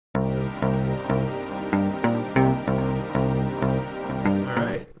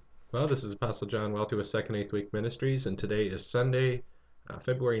Well, this is Apostle John Welty with Second Eighth Week Ministries, and today is Sunday,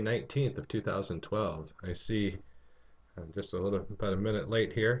 February 19th of 2012. I see I'm just about a minute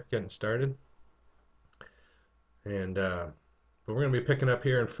late here getting started, but we're going to be picking up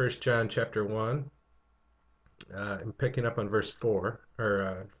here in First John chapter 1, and picking up on verse 4,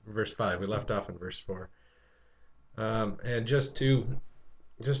 or verse 5. We left off in verse 4. And just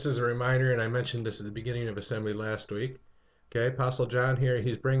as a reminder, and I mentioned this at the beginning of assembly last week, okay, Apostle John here,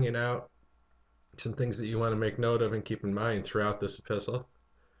 he's bringing out some things that you want to make note of and keep in mind throughout this epistle.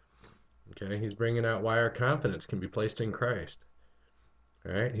 Okay, he's bringing out why our confidence can be placed in Christ.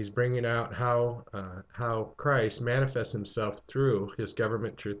 All right, he's bringing out how Christ manifests himself through his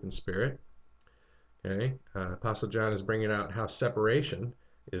government, truth, and spirit. Okay, Apostle John is bringing out how separation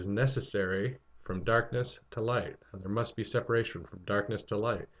is necessary from darkness to light. There must be separation from darkness to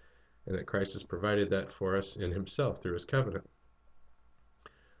light, and that Christ has provided that for us in himself through his covenant.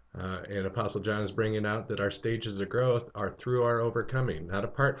 And Apostle John is bringing out that our stages of growth are through our overcoming, not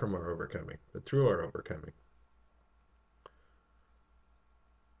apart from our overcoming, but through our overcoming.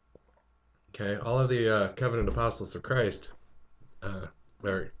 Okay, all of the covenant apostles of Christ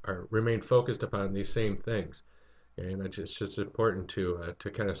remain focused upon these same things, and it's just important to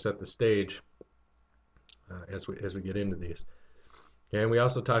kind of set the stage as we get into these. And we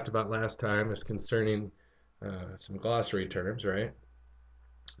also talked about last time is concerning some glossary terms, right?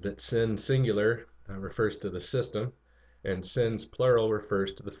 That sin singular refers to the system, and sins plural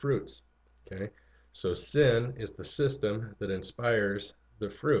refers to the fruits. Okay, so sin is the system that inspires the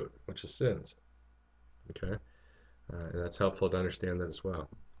fruit, which is sins. Okay, and that's helpful to understand that as well.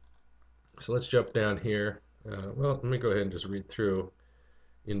 So let's jump down here. Well, let me go ahead and just read through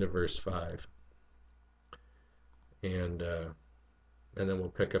into verse 5, and then we'll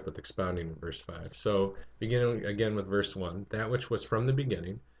pick up with expounding in verse 5. So beginning again with verse 1, that which was from the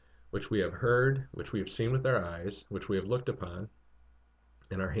beginning, which we have heard, which we have seen with our eyes, which we have looked upon,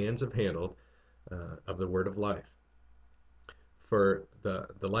 and our hands have handled, of the word of life. For the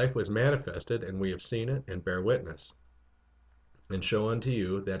life was manifested, and we have seen it, and bear witness, and show unto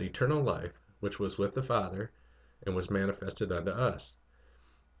you that eternal life, which was with the Father, and was manifested unto us.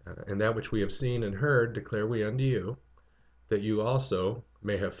 And that which we have seen and heard declare we unto you, that you also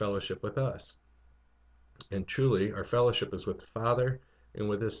may have fellowship with us. And truly our fellowship is with the Father and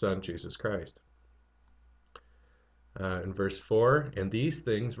with his Son, Jesus Christ. In verse 4, and these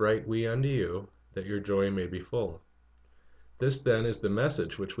things write we unto you, that your joy may be full. This then is the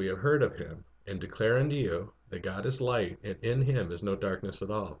message which we have heard of him, and declare unto you, that God is light, and in him is no darkness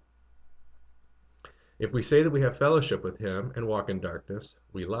at all. If we say that we have fellowship with him, and walk in darkness,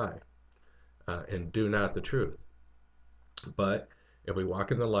 we lie, and do not the truth. But if we walk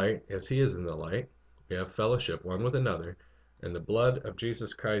in the light, as he is in the light, we have fellowship one with another, and the blood of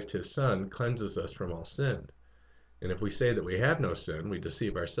Jesus Christ his Son cleanses us from all sin. And if we say that we have no sin, we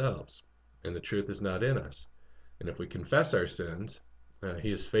deceive ourselves, and the truth is not in us. And if we confess our sins,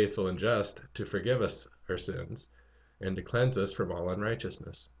 he is faithful and just to forgive us our sins, and to cleanse us from all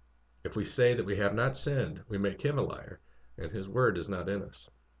unrighteousness. If we say that we have not sinned, we make him a liar, and his word is not in us.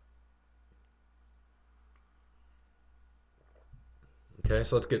 Okay,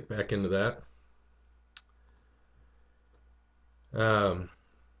 so let's get back into that.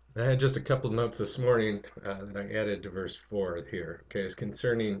 I had just a couple notes this morning that I added to verse 4 here. Okay, it's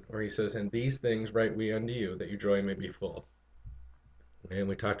concerning where he says, and these things write we unto you, that your joy may be full. And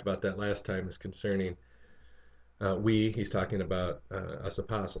we talked about that last time, is concerning he's talking about us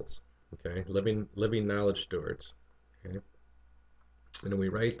apostles, okay, living knowledge stewards. Okay, and we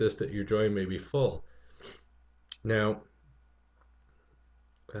write this that your joy may be full. Now,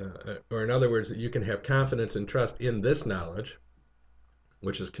 or in other words, that you can have confidence and trust in this knowledge,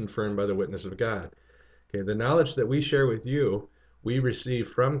 which is confirmed by the witness of God. Okay, the knowledge that we share with you, we receive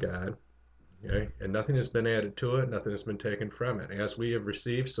from God, okay, and nothing has been added to it, nothing has been taken from it. As we have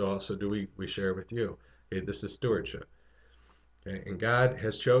received, so also do we share with you. Okay, this is stewardship. Okay, and God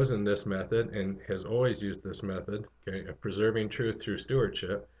has chosen this method and has always used this method, okay, of preserving truth through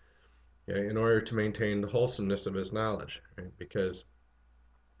stewardship, okay, in order to maintain the wholesomeness of his knowledge. Right? Because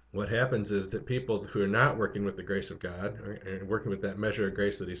what happens is that people who are not working with the grace of God, and working with that measure of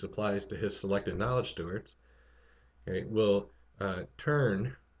grace that he supplies to his selected knowledge stewards, okay, will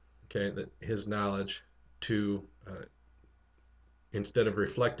turn, okay, his knowledge to, instead of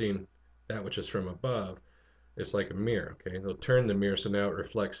reflecting that which is from above, it's like a mirror. Okay, they'll turn the mirror so now it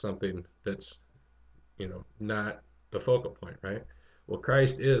reflects something that's, not the focal point, right? Well,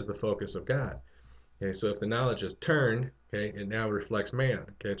 Christ is the focus of God. Okay, so if the knowledge is turned, okay, it now reflects man.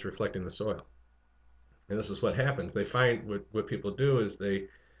 Okay, it's reflecting the soil. And this is what happens. They find what people do is they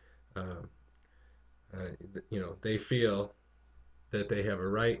um, they feel that they have a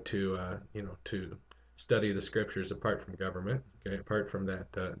right to, to study the scriptures apart from government, okay, apart from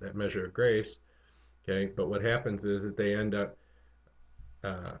that measure of grace, okay. But what happens is that they end up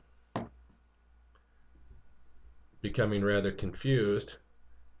uh, becoming rather confused,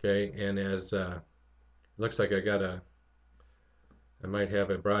 okay. And as looks like I might have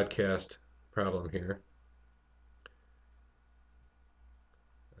a broadcast problem here.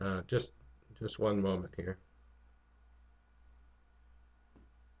 Just one moment here.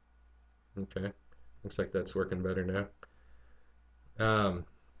 Okay, looks like that's working better now.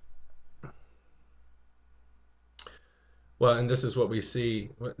 Well, and this is what we see.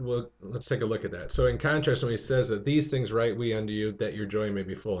 Well, let's take a look at that. So in contrast, when he says that these things write we unto you, that your joy may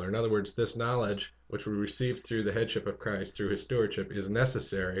be full. Or in other words, this knowledge, which we receive through the headship of Christ, through his stewardship, is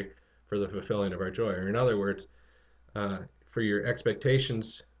necessary for the fulfilling of our joy. Or in other words, for your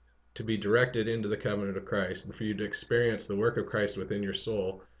expectations to be directed into the covenant of Christ, and for you to experience the work of Christ within your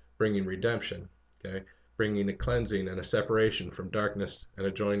soul, bringing redemption, okay, bringing a cleansing and a separation from darkness and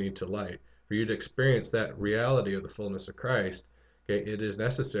a joining to light. For you to experience that reality of the fullness of Christ, okay, it is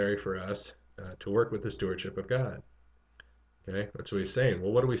necessary for us to work with the stewardship of God. Okay, that's what he's saying.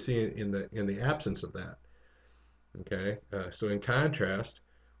 Well, what do we see in the absence of that? Okay, so in contrast,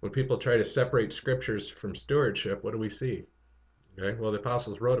 when people try to separate scriptures from stewardship, what do we see? Okay, well, the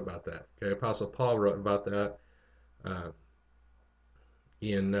apostles wrote about that. Okay, Apostle Paul wrote about that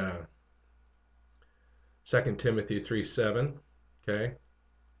in 2 Timothy 3:7. Okay,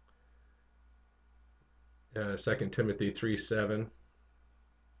 2 Timothy 3:7,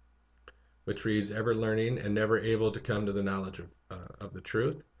 which reads, "Ever learning and never able to come to the knowledge of the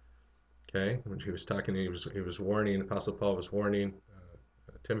truth." Okay, when he was talking, he was warning. Apostle Paul was warning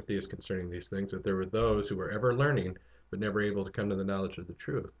Timothy is concerning these things, that there were those who were ever learning but never able to come to the knowledge of the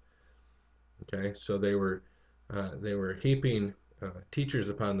truth. Okay, so they were heaping teachers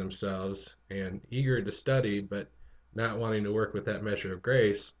upon themselves and eager to study, but not wanting to work with that measure of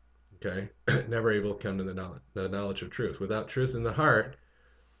grace. Okay, never able to come to the knowledge of truth. Without truth in the heart,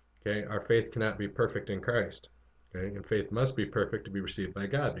 okay, our faith cannot be perfect in Christ. Okay, and faith must be perfect to be received by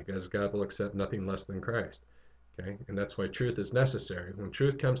God, because God will accept nothing less than Christ. Okay, and that's why truth is necessary. When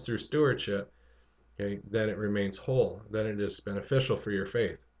truth comes through stewardship, okay, then it remains whole. Then it is beneficial for your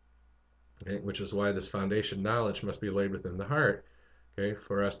faith. Okay, which is why this foundation knowledge must be laid within the heart, okay,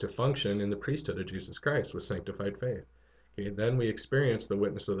 for us to function in the priesthood of Jesus Christ with sanctified faith. Okay, then we experience the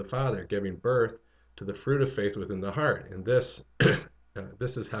witness of the Father, giving birth to the fruit of faith within the heart. And this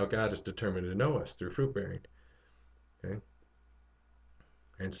this is how God is determined to know us, through fruit bearing. Okay,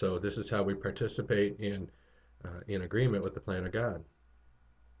 and so this is how we participate in agreement with the plan of God.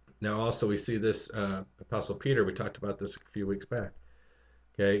 Now, also we see this Apostle Peter. We talked about this a few weeks back.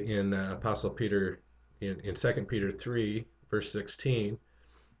 Okay, in Apostle Peter, in 2 Peter 3, verse 16,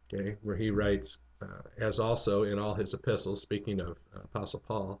 okay, where he writes, as also in all his epistles, speaking of Apostle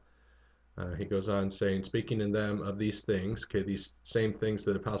Paul, he goes on saying, speaking in them of these things, okay, these same things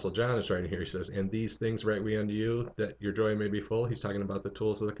that Apostle John is writing here. He says, and these things write we unto you, that your joy may be full. He's talking about the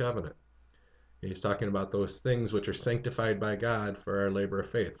tools of the covenant. He's talking about those things which are sanctified by God for our labor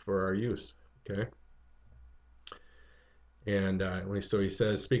of faith, for our use. Okay. And so he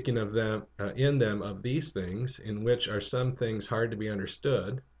says, speaking of them, in them of these things, in which are some things hard to be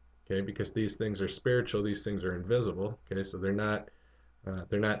understood, okay, because these things are spiritual, these things are invisible, okay, so they're not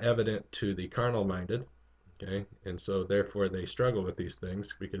evident to the carnal minded, okay, and so therefore they struggle with these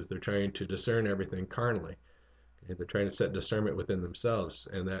things because they're trying to discern everything carnally. Okay? They're trying to set discernment within themselves,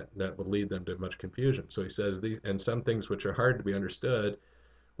 and that will lead them to much confusion. So he says, these and some things which are hard to be understood,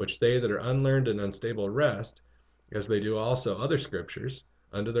 which they that are unlearned and unstable wrest, as they do also other scriptures,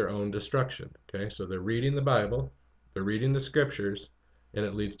 unto their own destruction. Okay, so they're reading the Bible, they're reading the scriptures, and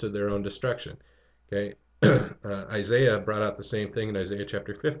it leads to their own destruction. Okay, Isaiah brought out the same thing in Isaiah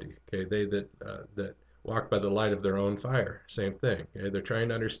chapter 50. Okay, they that walk by the light of their own fire, same thing. Okay, they're trying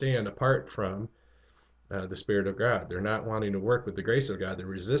to understand apart from the Spirit of God. They're not wanting to work with the grace of God. They're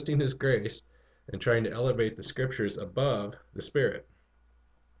resisting His grace and trying to elevate the scriptures above the Spirit.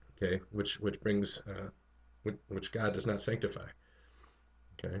 Okay, which brings which God does not sanctify.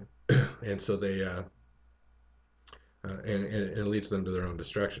 Okay, and so they and it leads them to their own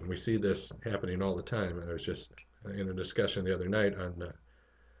destruction. We see this happening all the time. I was just in a discussion the other night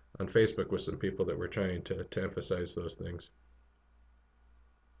on Facebook with some people that were trying to emphasize those things.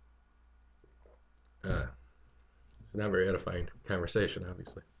 Not very edifying conversation,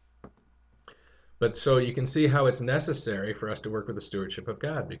 obviously. But so you can see how it's necessary for us to work with the stewardship of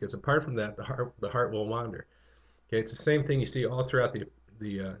God, because apart from that, the heart will wander. Okay, it's the same thing you see all throughout the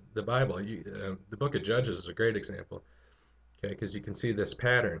the Bible. The book of Judges is a great example, okay, because you can see this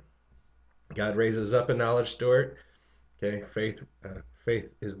pattern. God raises up a knowledge steward. Okay, faith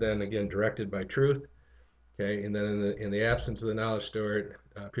is then again directed by truth. Okay, and then in the absence of the knowledge steward,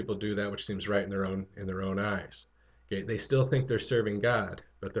 people do that which seems right in their own eyes. Okay, they still think they're serving God,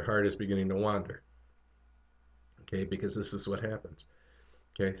 but their heart is beginning to wander. Okay, because this is what happens.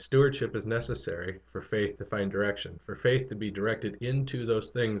 Okay, stewardship is necessary for faith to find direction, for faith to be directed into those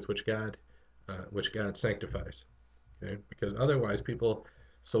things which God sanctifies. Okay, because otherwise people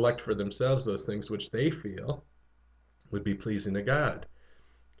select for themselves those things which they feel would be pleasing to God.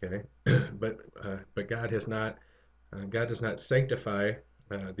 Okay, but God has not. God does not sanctify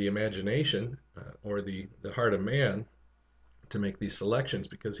the imagination or the heart of man to make these selections,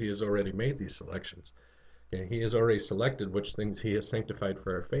 because He has already made these selections. Okay? He has already selected which things He has sanctified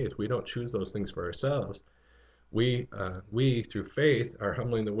for our faith. We don't choose those things for ourselves. We through faith are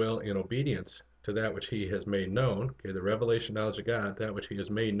humbling the will in obedience to that which He has made known. Okay, the revelation knowledge of God, that which He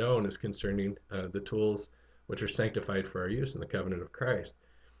has made known is concerning the tools which are sanctified for our use in the covenant of Christ.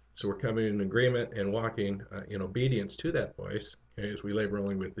 So we're coming in agreement and walking in obedience to that voice, okay, as we labor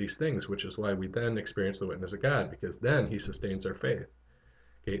only with these things, which is why we then experience the witness of God, because then He sustains our faith.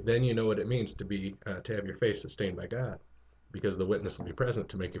 Okay, then you know what it means to have your faith sustained by God, because the witness will be present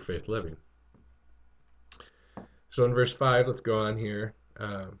to make your faith living. So in verse 5, let's go on here.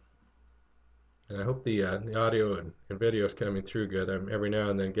 And I hope the audio and video is coming through good. I'm every now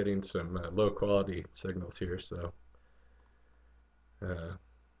and then getting some low quality signals here, so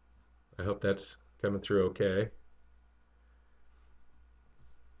I hope that's coming through okay.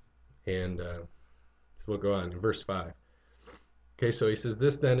 And so we'll go on in verse 5. Okay, so he says,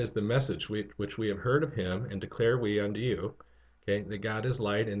 "This then is the message which we have heard of Him, and declare we unto you, okay, that God is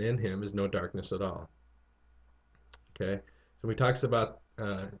light, and in Him is no darkness at all." Okay, so he talks about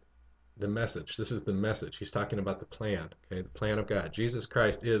the message. This is the message. He's talking about the plan, okay, the plan of God. Jesus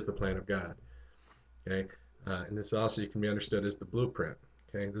Christ is the plan of God. Okay, and this also can be understood as the blueprint.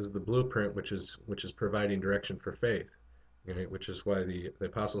 Okay, this is the blueprint which is providing direction for faith. Okay, which is why the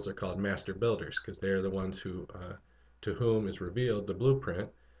apostles are called master builders, because they are the ones who to whom is revealed the blueprint.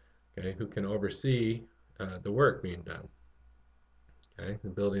 Okay, who can oversee the work being done. Okay, the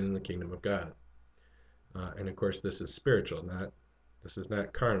building in the kingdom of God. And of course, this is spiritual, this is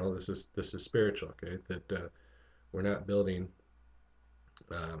not carnal. This is spiritual. Okay, that we're not building,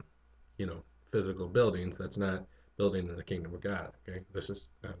 physical buildings. That's not building in the kingdom of God. Okay, this is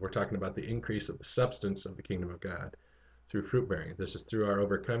we're talking about the increase of the substance of the kingdom of God through fruit bearing. This is through our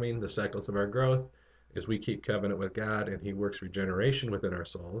overcoming the cycles of our growth as we keep covenant with God, and He works regeneration within our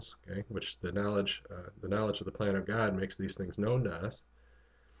souls. Okay, which the knowledge of the plan of God makes these things known to us.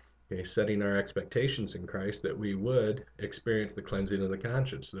 Okay, setting our expectations in Christ that we would experience the cleansing of the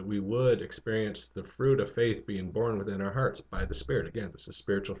conscience, that we would experience the fruit of faith being born within our hearts by the Spirit. Again, this is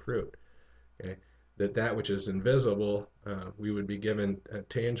spiritual fruit. Okay, that which is invisible, we would be given a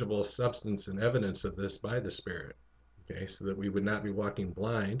tangible substance and evidence of this by the Spirit. Okay, so that we would not be walking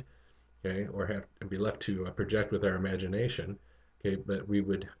blind, okay, or have to be left to project with our imagination. Okay, but we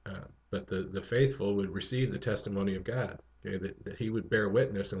would, but the faithful would receive the testimony of God. Okay, that He would bear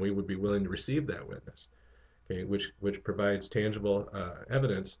witness, and we would be willing to receive that witness. Okay, which provides tangible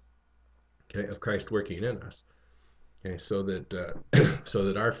evidence, okay, of Christ working in us. Okay, so that so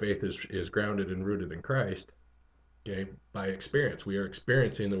that our faith is grounded and rooted in Christ. Okay, by experience, we are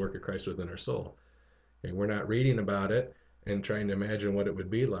experiencing the work of Christ within our soul. Okay, we're not reading about it and trying to imagine what it would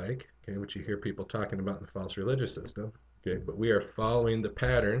be like. Okay, which you hear people talking about in the false religious system. Okay, but we are following the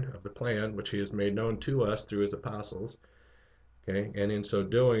pattern of the plan which He has made known to us through His apostles. Okay, and in so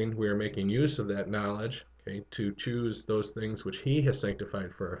doing, we are making use of that knowledge, okay, to choose those things which He has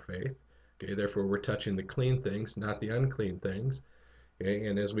sanctified for our faith. Okay, therefore we're touching the clean things, not the unclean things. Okay,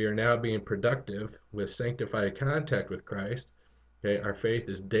 and as we are now being productive with sanctified contact with Christ, okay, our faith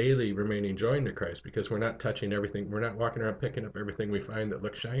is daily remaining joined to Christ, because we're not touching everything. We're not walking around picking up everything we find that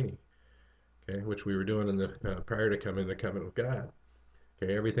looks shiny. Okay, which we were doing in the prior to coming to the covenant with God.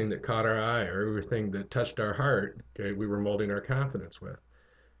 Okay, everything that caught our eye or everything that touched our heart, okay, we were molding our confidence with,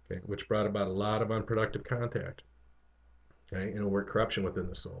 okay, which brought about a lot of unproductive contact, okay, and it worked corruption within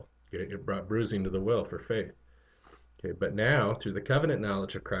the soul. Okay, it brought bruising to the will for faith. Okay, but now through the covenant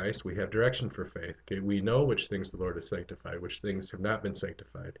knowledge of Christ, we have direction for faith. Okay, we know which things the Lord has sanctified, which things have not been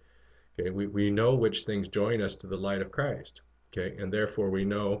sanctified. Okay, we know which things join us to the light of Christ. Okay, and therefore we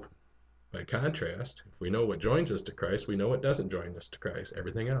know. By contrast, if we know what joins us to Christ, we know what doesn't join us to Christ,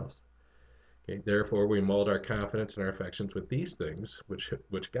 everything else. Okay, therefore, we mold our confidence and our affections with these things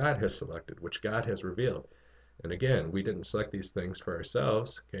which God has selected, which God has revealed. And again, we didn't select these things for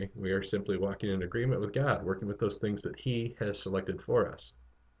ourselves. Okay, we are simply walking in agreement with God, working with those things that He has selected for us.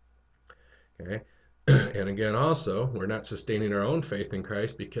 Okay, and again, also, we're not sustaining our own faith in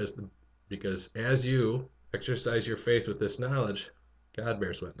Christ because as you exercise your faith with this knowledge, God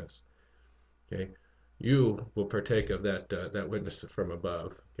bears witness. Okay, you will partake of that witness from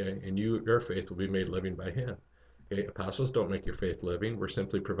above. Okay, and your faith will be made living by Him. Okay, apostles don't make your faith living. We're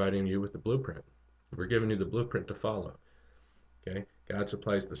simply providing you with the blueprint. We're giving you the blueprint to follow. Okay, God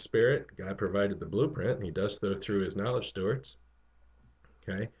supplies the Spirit. God provided the blueprint, and He does so through His knowledge stewards.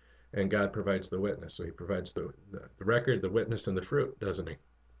 Okay, and God provides the witness. So He provides the record, the witness, and the fruit, doesn't He?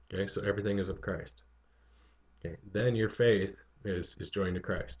 Okay, so everything is of Christ. Okay, then your faith is joined to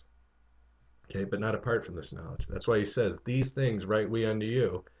Christ. Okay, but not apart from this knowledge. That's why He says, "These things write we unto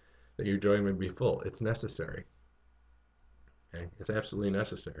you, that your joy may be full." It's necessary. Okay, it's absolutely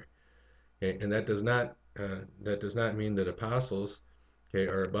necessary. Okay, and that does not mean that apostles, okay,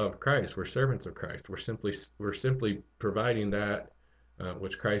 are above Christ. We're servants of Christ. We're simply providing that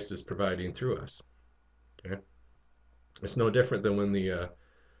which Christ is providing through us. Okay, it's no different than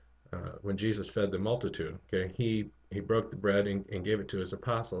when Jesus fed the multitude. Okay, he broke the bread and gave it to His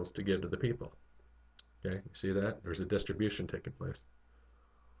apostles to give to the people. Okay, you see that? There's a distribution taking place.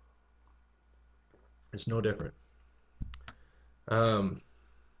 It's no different.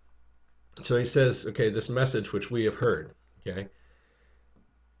 So he says, okay, this message which we have heard. Okay,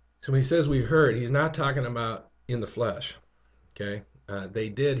 so when he says we heard, he's not talking about in the flesh. Okay, they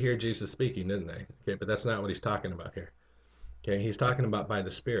did hear Jesus speaking, didn't they? Okay, but that's not what he's talking about here. Okay, he's talking about by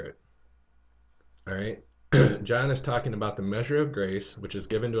the Spirit. All right, John is talking about the measure of grace which is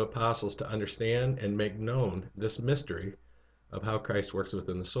given to apostles to understand and make known this mystery of how Christ works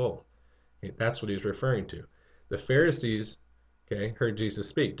within the soul. Okay, that's what he's referring to. The Pharisees, okay, heard Jesus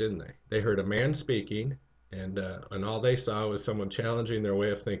speak, didn't they? They heard a man speaking, and all they saw was someone challenging their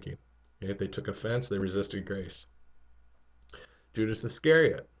way of thinking. Okay, if they took offense, they resisted grace. Judas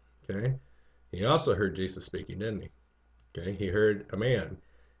Iscariot, okay, he also heard Jesus speaking, didn't he? Okay, he heard a man.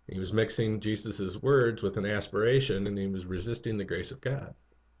 He was mixing Jesus's words with an aspiration, and he was resisting the grace of God.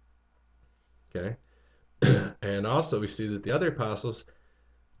 Okay, and also we see that the other apostles,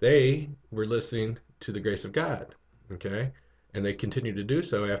 they were listening to the grace of God. Okay, and they continued to do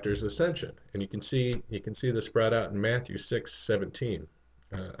so after His ascension. And you can see this brought out in Matthew 6:17.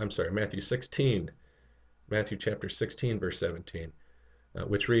 Matthew chapter 16, verse 17,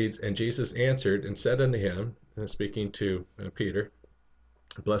 which reads, "And Jesus answered and said unto him," speaking to Peter,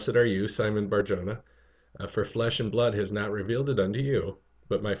 "Blessed are you, Simon Bar-Jonah, for flesh and blood has not revealed it unto you,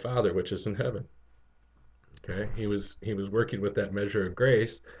 but my Father which is in heaven." Okay, he was working with that measure of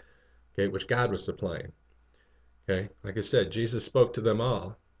grace, okay, which God was supplying. Okay, like I said, Jesus spoke to them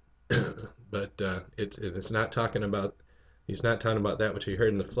all, but it's not talking about. He's not talking about that which he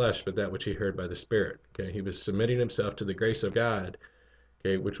heard in the flesh, but that which he heard by the Spirit. Okay, he was submitting himself to the grace of God,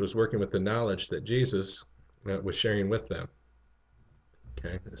 okay, which was working with the knowledge that Jesus was sharing with them.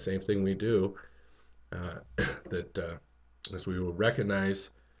 Okay, the same thing we do, as we will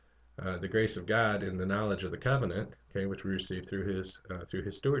recognize the grace of God in the knowledge of the covenant, okay, which we receive through His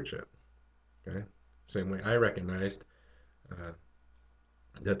stewardship. Okay, same way I recognized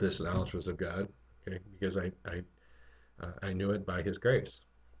that this knowledge was of God, okay, because I knew it by His grace.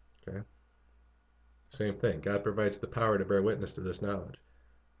 Okay, same thing. God provides the power to bear witness to this knowledge,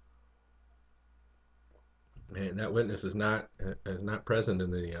 and that witness is not present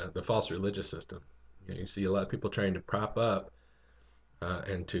in the false religious system. You see a lot of people trying to prop up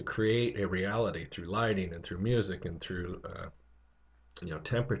and to create a reality through lighting and through music and through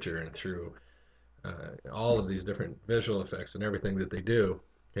temperature and through all of these different visual effects and everything that they do.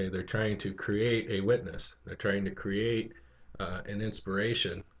 Okay, they're trying to create a witness. They're trying to create an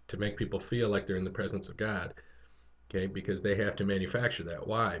inspiration to make people feel like they're in the presence of God. Okay, because they have to manufacture that.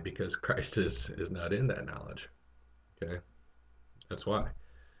 Why? Because Christ is not in that knowledge. Okay, that's why.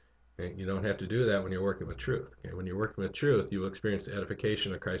 Okay? You don't have to do that when you're working with truth. Okay? When you're working with truth, you will experience the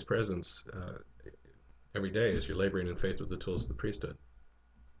edification of Christ's presence every day as you're laboring in faith with the tools of the priesthood.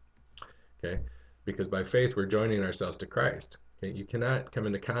 Okay, because by faith we're joining ourselves to Christ. Okay? You cannot come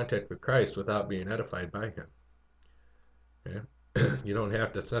into contact with Christ without being edified by Him. Okay? You don't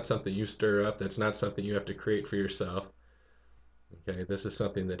have to. That's not something you stir up. That's not something you have to create for yourself. Okay, this is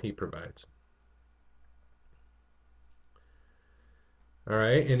something that He provides. All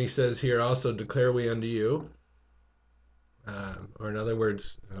right, and he says here also, "Declare we unto you," or in other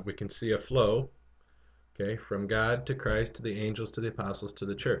words, we can see a flow. Okay, from God to Christ to the angels to the apostles to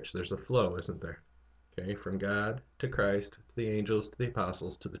the church. There's a flow, isn't there? Okay, from God to Christ to the angels to the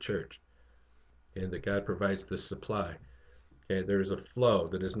apostles to the church. Okay, that God provides this supply. Okay, there is a flow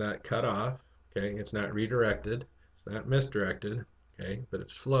that is not cut off. Okay, it's not redirected, it's not misdirected. Okay, but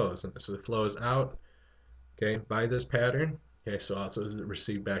it flows, and so it flows out. Okay, by this pattern. Okay, so also is it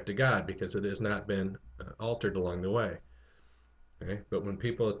received back to God because it has not been altered along the way. Okay, but when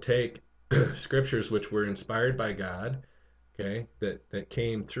people take scriptures which were inspired by God, okay, that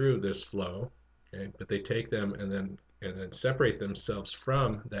came through this flow, okay, but they take them and then separate themselves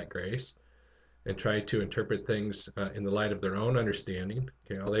from that grace and try to interpret things in the light of their own understanding.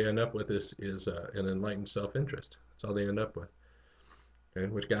 Okay, all they end up with is an enlightened self-interest. That's all they end up with. Okay,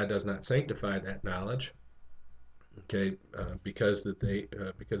 which God does not sanctify that knowledge. Okay, because of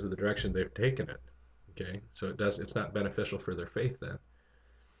the direction they've taken it. Okay, so it's not beneficial for their faith then.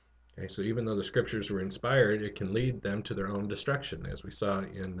 Okay, so even though the scriptures were inspired, it can lead them to their own destruction, as we saw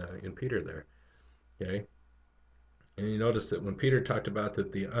in Peter there. Okay, and you notice that when Peter talked about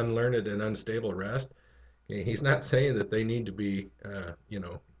that the unlearned and unstable rest, okay, he's not saying that they need to be,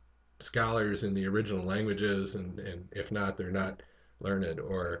 scholars in the original languages, and if not, they're not learned,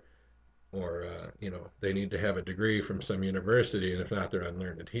 or they need to have a degree from some university, and if not, they're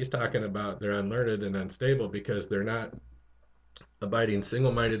unlearned. He's talking about they're unlearned and unstable because they're not abiding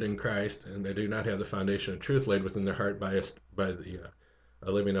single-minded in Christ, and they do not have the foundation of truth laid within their heart by the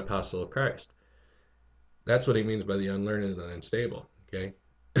a living apostle of Christ. That's what he means by the unlearned and unstable. Okay,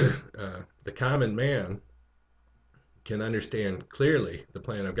 the common man can understand clearly the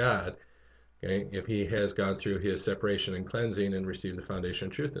plan of God. Okay, if he has gone through his separation and cleansing and received the foundation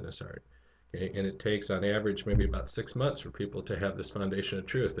of truth in his heart. Okay, and it takes on average maybe about 6 months for people to have this foundation of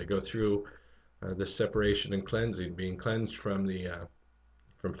truth. They go through this separation and cleansing, being cleansed from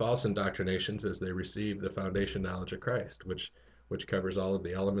from false indoctrinations as they receive the foundation knowledge of Christ, which covers all of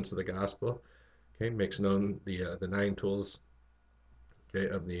the elements of the gospel. Okay, makes known the 9 tools, okay,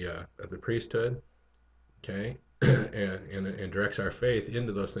 of the priesthood. Okay, and directs our faith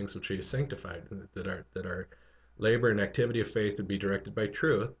into those things which he has sanctified, that our labor and activity of faith would be directed by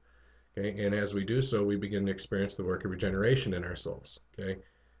truth. Okay, and as we do so, we begin to experience the work of regeneration in our souls. Okay,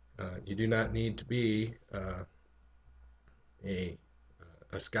 you do not need to be a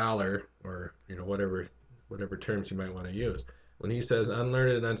scholar, or whatever terms you might want to use. When he says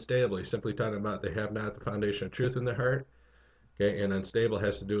unlearned and unstable, he's simply talking about they have not the foundation of truth in their heart. Okay, and unstable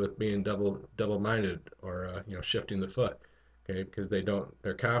has to do with being double-minded, or shifting the foot. Okay, because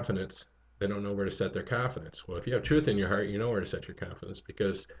their confidence, they don't know where to set their confidence. Well, if you have truth in your heart, you know where to set your confidence,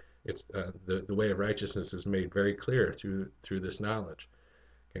 because it's the way of righteousness is made very clear through this knowledge.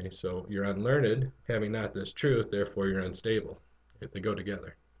 Okay, so you're unlearned, having not this truth, therefore you're unstable. Okay, they go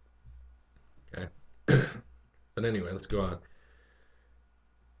together. Okay, but anyway, let's go on.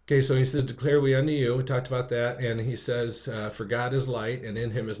 Okay, so he says, declare we unto you. We talked about that. And he says, for God is light, and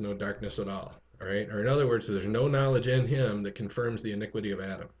in him is no darkness at all. All right, or in other words, there's no knowledge in him that confirms the iniquity of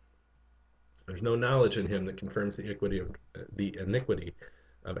Adam. There's no knowledge in him that confirms the iniquity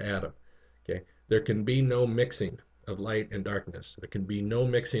of Adam. Okay, there can be no mixing of light and darkness. There can be no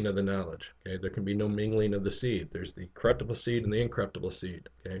mixing of the knowledge. Okay, there can be no mingling of the seed. There's the corruptible seed and the incorruptible seed.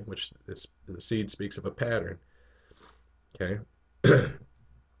 Okay, which the seed speaks of a pattern. Okay.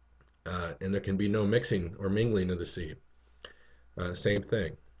 And there can be no mixing or mingling of the seed. Same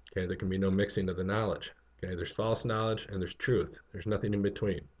thing. Okay, there can be no mixing of the knowledge. Okay, there's false knowledge and there's truth. There's nothing in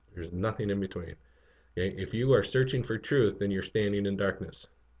between. There's nothing in between. Okay, if you are searching for truth, then you're standing in darkness.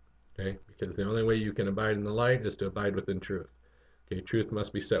 Okay, because the only way you can abide in the light is to abide within truth. Okay, truth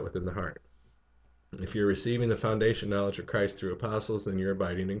must be set within the heart. If you're receiving the foundation knowledge of Christ through apostles, then you're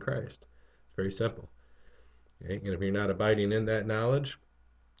abiding in Christ. It's very simple. Okay, and if you're not abiding in that knowledge,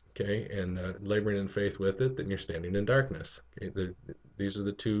 okay, and laboring in faith with it, then you're standing in darkness. Okay, these are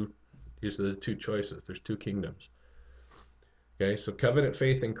the two choices. There's 2 kingdoms. Okay, so covenant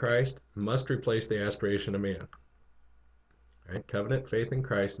faith in Christ must replace the aspiration of man. Right? Covenant faith in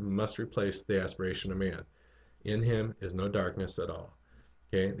Christ must replace the aspiration of man. In him is no darkness at all.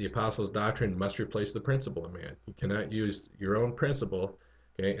 Okay, the apostles' doctrine must replace the principle of man. You cannot use your own principle,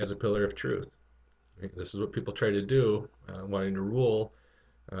 okay, as a pillar of truth. Okay? This is what people try to do, wanting to rule.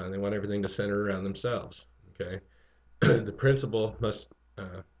 They want everything to center around themselves. Okay, the principle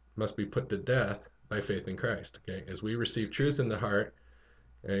must be put to death by faith in Christ. Okay, as we receive truth in the heart,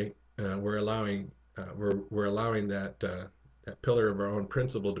 okay, we're allowing that pillar of our own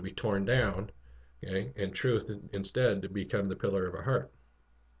principle to be torn down. Okay, and truth instead to become the pillar of our heart.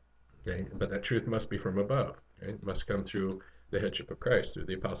 Okay, but that truth must be from above. Okay, it must come through the headship of Christ, through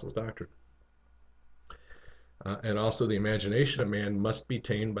the apostles' doctrine. And also the imagination of man must be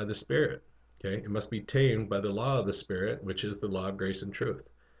tamed by the Spirit. Okay, it must be tamed by the law of the Spirit, which is the law of grace and truth.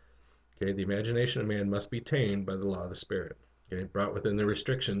 Okay, the imagination of man must be tamed by the law of the Spirit. Okay, brought within the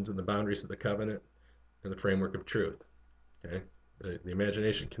restrictions and the boundaries of the covenant and the framework of truth. Okay, the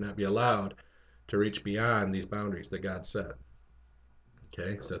imagination cannot be allowed to reach beyond these boundaries that God set.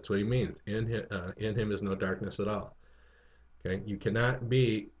 Okay, so that's what he means. In him is no darkness at all. Okay, you cannot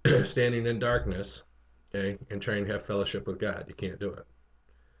be standing in darkness, okay, and trying to have fellowship with God. You can't do it.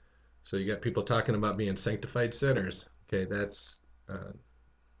 So you got people talking about being sanctified sinners. Okay, that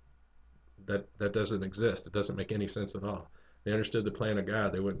doesn't exist. It doesn't make any sense at all. They understood the plan of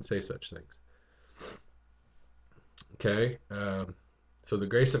God. They wouldn't say such things. Okay, so the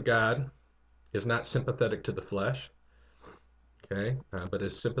grace of God is not sympathetic to the flesh. Okay, but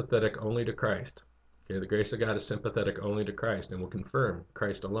is sympathetic only to Christ. Okay, the grace of God is sympathetic only to Christ and will confirm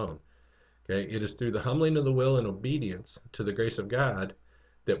Christ alone. Okay, it is through the humbling of the will and obedience to the grace of God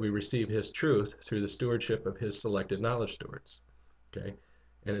that we receive his truth through the stewardship of his selected knowledge stewards. Okay,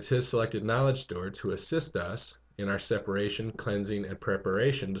 and it's his selected knowledge stewards who assist us in our separation, cleansing, and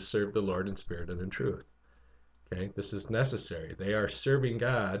preparation to serve the Lord in spirit and in truth. Okay, this is necessary. They are serving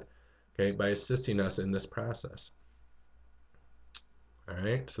God, okay, by assisting us in this process. All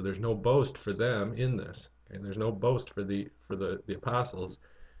right, so there's no boast for them in this, and there's no boast for the apostles,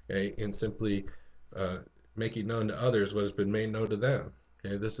 okay, in simply making known to others what has been made known to them.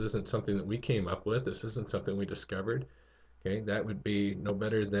 Okay, this isn't something that we came up with. This isn't something we discovered. Okay, that would be no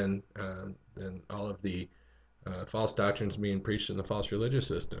better than all of the false doctrines being preached in the false religious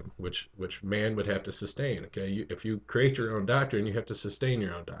system, which man would have to sustain. Okay, if you create your own doctrine, you have to sustain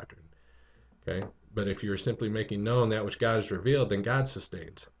your own doctrine. Okay, but if you're simply making known that which God has revealed, then God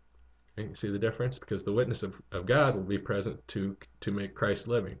sustains. Okay, you see the difference? Because the witness of God will be present to make Christ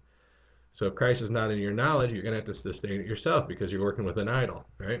living. So if Christ is not in your knowledge, you're going to have to sustain it yourself because you're working with an idol.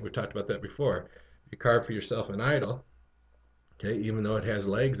 Right? We talked about that before. If you carve for yourself an idol, okay, even though it has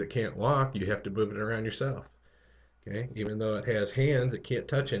legs it can't walk, you have to move it around yourself. Okay, even though it has hands, it can't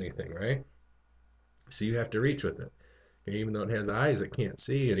touch anything, right? So you have to reach with it. Okay, even though it has eyes, it can't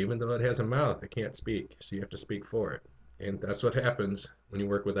see, and even though it has a mouth, it can't speak. So you have to speak for it. And that's what happens when you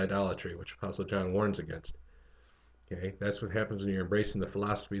work with idolatry, which Apostle John warns against. Okay, that's what happens when you're embracing the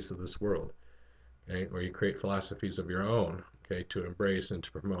philosophies of this world. Okay, or you create philosophies of your own, okay, to embrace and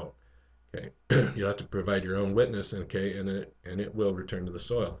to promote. Okay, you'll have to provide your own witness, okay, and it will return to the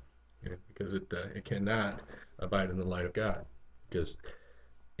soil, okay, because it cannot abide in the light of God, because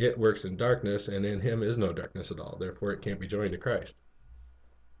it works in darkness, and in him is no darkness at all. Therefore, it can't be joined to Christ.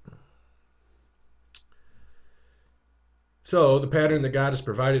 So the pattern that God has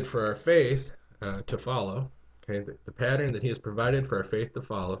provided for our faith to follow, okay, the pattern that he has provided for our faith to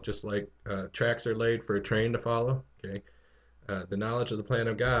follow, just like tracks are laid for a train to follow, okay, the knowledge of the plan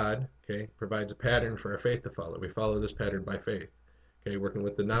of God, okay, provides a pattern for our faith to follow. We follow this pattern by faith, okay, working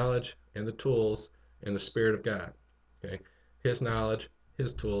with the knowledge and the tools and the Spirit of God, okay, his knowledge,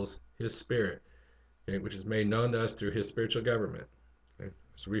 his tools, his Spirit, okay, which is made known to us through his spiritual government. Okay?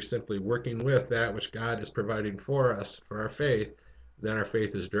 So we're simply working with that which God is providing for us for our faith. Then our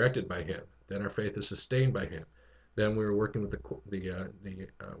faith is directed by him. Then our faith is sustained by him. Then we're working with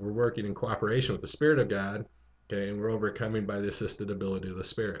we're working in cooperation with the Spirit of God. Okay, and we're overcoming by the assisted ability of the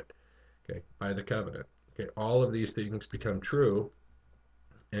Spirit, okay, by the covenant. Okay, all of these things become true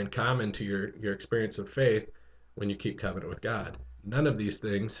and common to your experience of faith when you keep covenant with God. None of these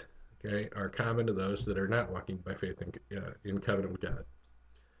things, okay, are common to those that are not walking by faith in covenant with God.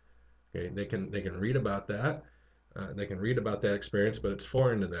 Okay, they can read about that. They can read about that experience, but it's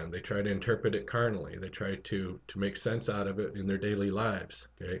foreign to them. They try to interpret it carnally. They try to make sense out of it in their daily lives,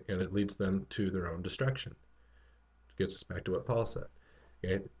 okay, and it leads them to their own destruction. Gets us back to what Paul said.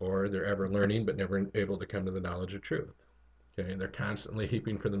 Okay? Or they're ever learning but never able to come to the knowledge of truth. Okay? And they're constantly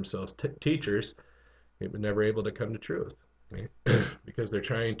heaping for themselves teachers, okay, but never able to come to truth. Okay? Because they're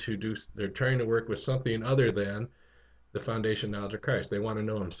trying to work with something other than the foundation knowledge of Christ. They want to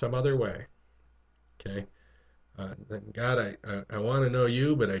know him some other way. Okay? God, I want to know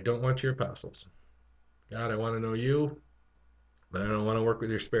you, but I don't want your apostles. God, I want to know you, but I don't want to work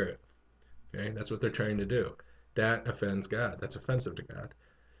with your Spirit. Okay? That's what they're trying to do. That offends God. That's offensive to God.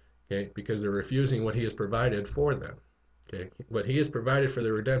 Okay, because they're refusing what he has provided for them. Okay, what he has provided for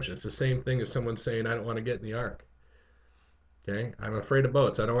their redemption. It's the same thing as someone saying, I don't want to get in the ark. Okay, I'm afraid of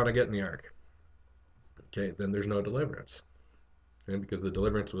boats. I don't want to get in the ark. Okay, then there's no deliverance. Okay, because the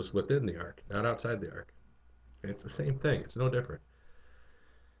deliverance was within the ark, not outside the ark. Okay, it's the same thing. It's no different.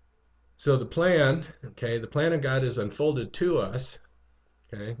 So the plan, okay, the plan of God is unfolded to us,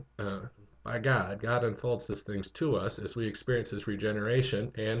 okay, by God. God unfolds these things to us as we experience his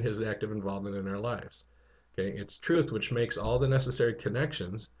regeneration and his active involvement in our lives. Okay, it's truth which makes all the necessary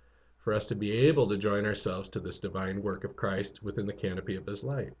connections for us to be able to join ourselves to this divine work of Christ within the canopy of his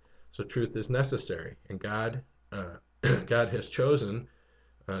light. So truth is necessary, and God, God has chosen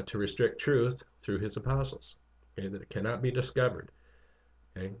to restrict truth through his apostles, okay, that it cannot be discovered,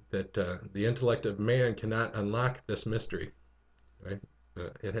 okay, that the intellect of man cannot unlock this mystery, right?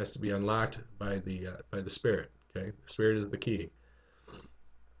 It has to be unlocked by the Spirit, okay? The Spirit is the key.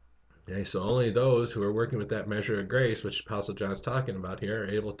 Okay, so only those who are working with that measure of grace, which Apostle John's talking about here, are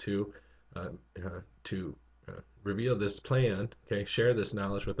able to uh, to reveal this plan, okay, share this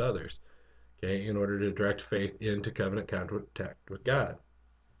knowledge with others, okay, in order to direct faith into covenant contact with God.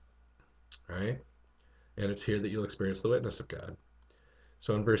 All right, and it's here that you'll experience the witness of God.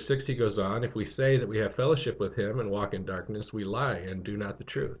 So in verse 6 he goes on, if we say that we have fellowship with him and walk in darkness, we lie and do not the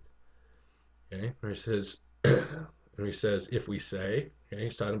truth. Okay, and he says, if we say, okay,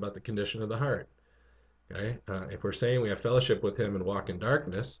 he's talking about the condition of the heart. Okay, if we're saying we have fellowship with him and walk in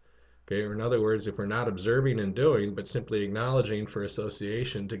darkness, okay, or in other words, if we're not observing and doing, but simply acknowledging for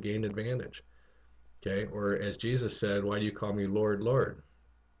association to gain advantage, okay, or as Jesus said, why do you call me Lord, Lord?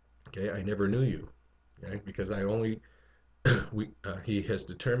 Okay, I never knew you, okay, because I only, he has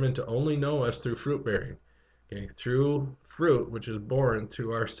determined to only know us through fruit bearing, okay, through fruit which is born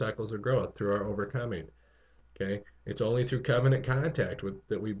through our cycles of growth, through our overcoming. Okay, it's only through covenant contact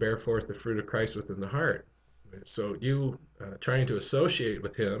that we bear forth the fruit of Christ within the heart. So you trying to associate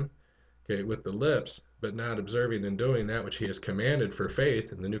with him, okay, with the lips, but not observing and doing that which he has commanded for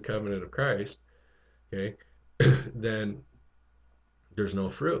faith in the new covenant of Christ, okay, then there's no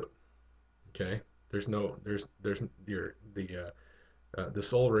fruit. Okay, the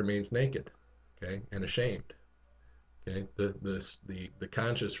soul remains naked, okay, and ashamed. Okay, the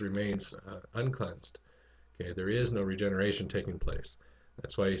conscience remains uncleansed. Okay, there is no regeneration taking place.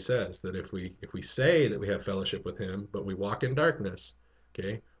 That's why he says that if we say that we have fellowship with him, but we walk in darkness,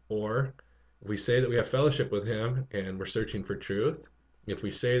 okay, or if we say that we have fellowship with him and we're searching for truth, if we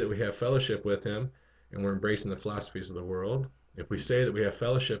say that we have fellowship with him and we're embracing the philosophies of the world, if we say that we have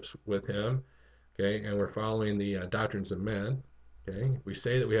fellowships with him, okay, and we're following the doctrines of men, okay, if we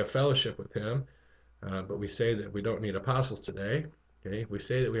say that we have fellowship with him, but we say that we don't need apostles today, okay, we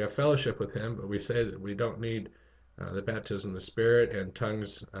say that we have fellowship with him, but we say that we don't need the baptism of the Spirit, and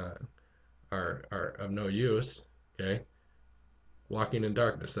tongues are of no use, okay, walking in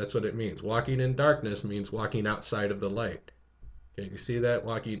darkness, that's what it means. Walking in darkness means walking outside of the light. Okay, you see that?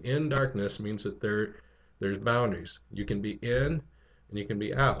 Walking in darkness means that there's boundaries. You can be in and you can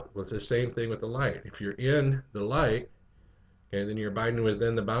be out. Well, it's the same thing with the light. If you're in the light, okay, then you're abiding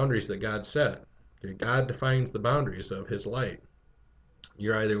within the boundaries that God set. Okay, God defines the boundaries of his light.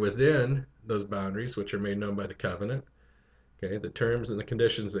 You're either within those boundaries, which are made known by the covenant, okay, the terms and the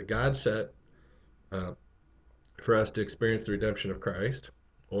conditions that God set for us to experience the redemption of Christ,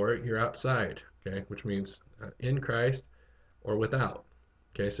 or you're outside, okay, which means in Christ or without.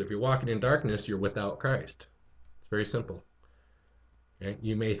 Okay, so if you're walking in darkness, you're without Christ. It's very simple. Okay,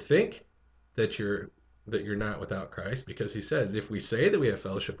 you may think that you're not without Christ, because he says, if we say that we have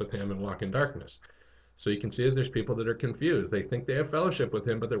fellowship with him and walk in darkness. So you can see that there's people that are confused. They think they have fellowship with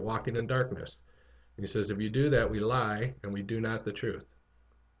him, but they're walking in darkness. And he says, if you do that, we lie and we do not the truth.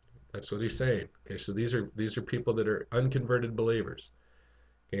 That's what he's saying. Okay, so these are people that are unconverted believers.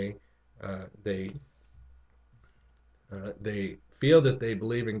 Okay, they feel that they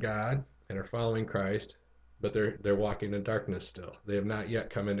believe in God and are following Christ, but they're walking in darkness still. They have not yet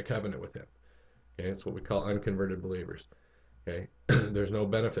come into covenant with him. Okay, it's what we call unconverted believers. Okay, there's no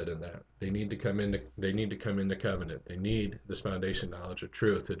benefit in that. They need to come into covenant. They need this foundation knowledge of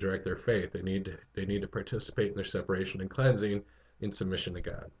truth to direct their faith. They need to participate in their separation and cleansing in submission to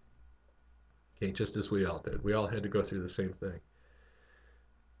God. Okay, just as we all did. We all had to go through the same thing.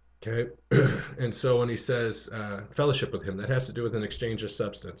 Okay, and so when he says fellowship with him, that has to do with an exchange of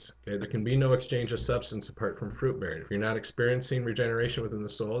substance. Okay, there can be no exchange of substance apart from fruit bearing. If you're not experiencing regeneration within the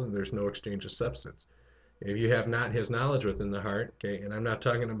soul, then there's no exchange of substance. If you have not his knowledge within the heart, okay, and I'm not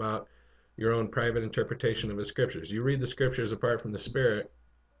talking about your own private interpretation of the scriptures. You read the scriptures apart from the Spirit,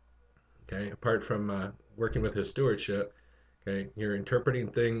 okay, apart from working with his stewardship, okay, you're interpreting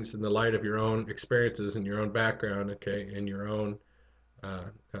things in the light of your own experiences and your own background, okay, and your own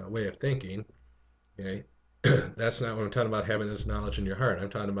way of thinking, okay. That's not what I'm talking about, having this knowledge in your heart.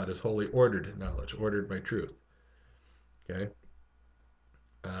 I'm talking about his holy ordered knowledge, ordered by truth, okay.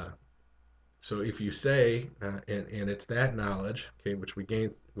 So if you say, and it's that knowledge, okay, which we gain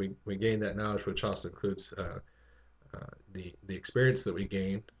that knowledge, which also includes the experience that we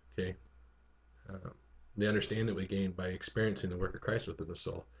gain, okay, the understanding that we gain by experiencing the work of Christ within the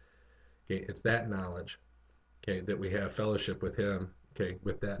soul. Okay, it's that knowledge, okay, that we have fellowship with him okay,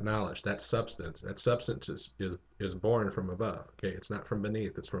 with that knowledge, that substance. That substance is born from above. Okay, it's not from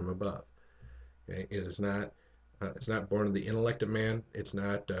beneath, it's from above. Okay, it's not born of the intellect of man. It's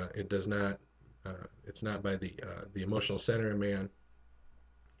not. It does not. It's not by the emotional center of man.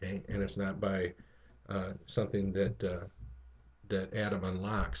 Okay, and it's not by something that Adam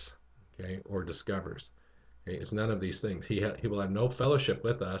unlocks. Okay, or discovers. Okay, it's none of these things. He will have no fellowship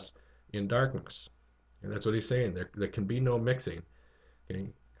with us in darkness. And that's what he's saying. There can be no mixing. Okay,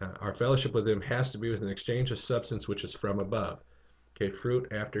 our fellowship with him has to be with an exchange of substance which is from above. Okay, fruit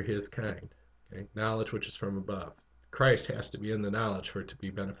after his kind. Okay, knowledge which is from above. Christ has to be in the knowledge for it to be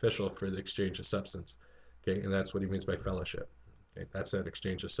beneficial for the exchange of substance. Okay, and that's what he means by fellowship. Okay, that's that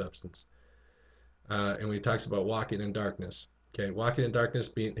exchange of substance. And when he talks about walking in darkness, okay, walking in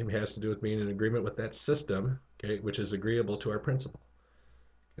darkness has to do with being in agreement with that system, okay, which is agreeable to our principle.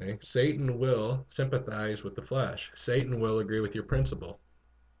 Okay, Satan will sympathize with the flesh. Satan will agree with your principle.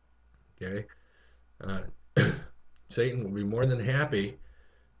 Okay, uh, Satan will be more than happy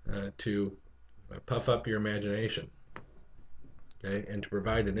to puff up your imagination, okay, and to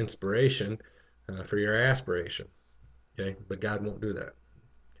provide an inspiration for your aspiration. Okay, but God won't do that.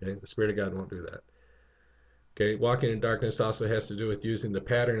 Okay, the Spirit of God won't do that. Okay, walking in darkness also has to do with using the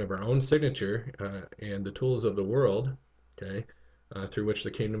pattern of our own signature and the tools of the world, okay, through which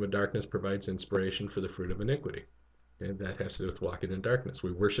the kingdom of darkness provides inspiration for the fruit of iniquity. Okay, that has to do with walking in darkness.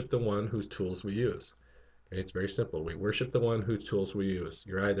 We worship the one whose tools we use. Okay, it's very simple. We worship the one whose tools we use.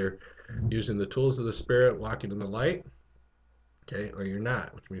 You're either using the tools of the Spirit, walking in the light, okay, or you're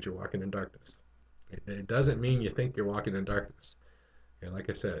not, which means you're walking in darkness. It doesn't mean you think you're walking in darkness. Okay, like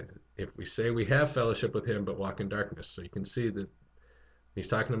I said, if we say we have fellowship with him but walk in darkness, so you can see that he's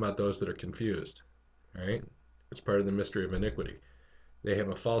talking about those that are confused. All right, it's part of the mystery of iniquity. They have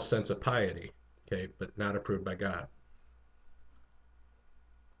a false sense of piety, okay, but not approved by God.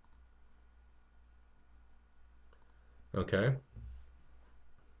 Okay,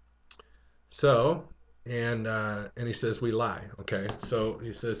 so and he says we lie. Okay, so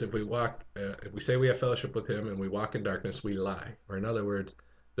he says if we say we have fellowship with him and we walk in darkness, we lie. Or in other words,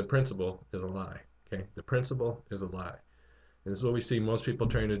 the principle is a lie. Okay, the principle is a lie. And this is what we see most people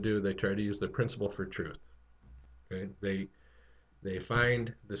trying to do. They try to use the principle for truth. Okay, they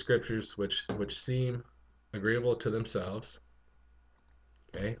find the scriptures which seem agreeable to themselves,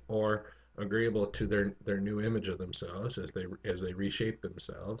 okay, or agreeable to their new image of themselves as they reshape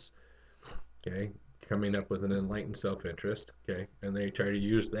themselves, okay, coming up with an enlightened self-interest, okay, and they try to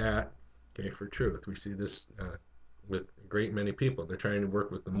use that, okay, for truth. We see this with a great many people. They're trying to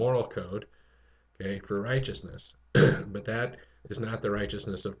work with the moral code, okay, for righteousness, but that is not the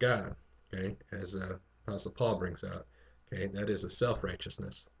righteousness of God, okay, as Apostle Paul brings out. Okay, that is a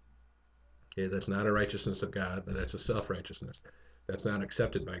self-righteousness. Okay, that's not a righteousness of God, but that's a self-righteousness. That's not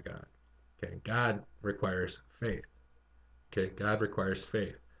accepted by God. Okay, God requires faith. Okay, God requires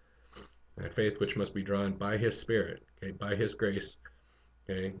faith. And faith which must be drawn by his Spirit, okay, by his grace,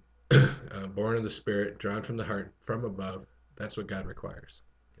 okay, born of the Spirit, drawn from the heart, from above. That's what God requires.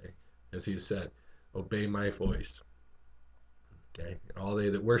 Okay, as he has said, obey my voice. Okay, all they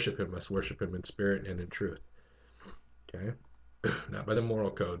that worship him must worship him in spirit and in truth. Okay, not by the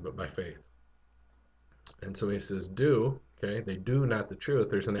moral code, but by faith. And so he says, do, okay, they do not the truth.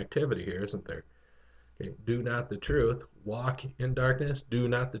 There's an activity here, isn't there? Okay, do not the truth, walk in darkness, do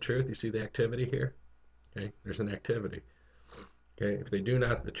not the truth. You see the activity here? Okay, there's an activity. Okay, if they do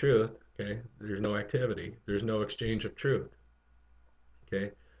not the truth, okay, there's no activity. There's no exchange of truth.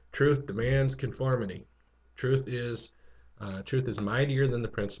 Okay, truth demands conformity. Truth is mightier than the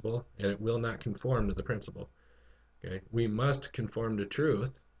principle, and it will not conform to the principle. Okay, we must conform to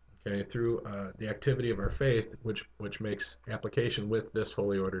truth, okay, through the activity of our faith, which makes application with this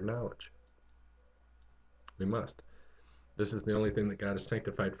holy ordered knowledge. We must. This is the only thing that God has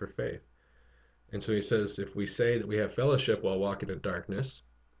sanctified for faith. And so he says, if we say that we have fellowship while walking in darkness,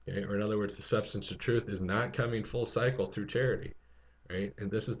 okay, or in other words, the substance of truth is not coming full cycle through charity, right?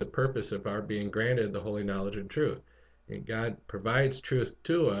 And this is the purpose of our being granted the holy knowledge and truth. And God provides truth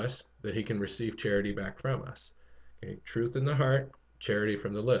to us that he can receive charity back from us. Okay, truth in the heart, charity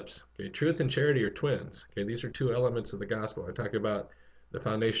from the lips. Okay, truth and charity are twins. Okay, these are two elements of the gospel. I talk about the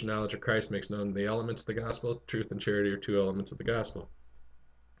foundation knowledge of Christ makes known the elements of the gospel. Truth and charity are two elements of the gospel.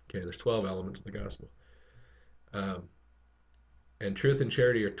 Okay, there's 12 elements of the gospel. And truth and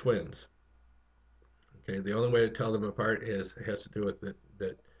charity are twins. Okay, the only way to tell them apart has to do with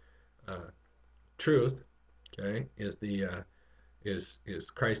that truth, okay, is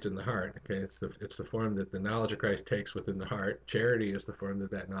Christ in the heart. Okay, it's the form that the knowledge of Christ takes within the heart. Charity is the form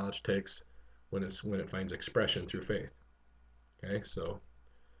that knowledge takes when it finds expression through faith. Okay, so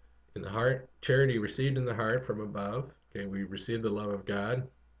in the heart, charity received in the heart from above. Okay, we receive the love of God.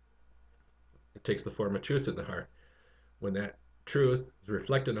 It takes the form of truth in the heart. When that truth is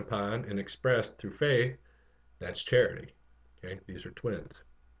reflected upon and expressed through faith, that's charity. Okay, these are twins.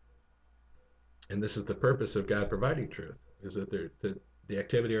 And this is the purpose of God providing truth, is that the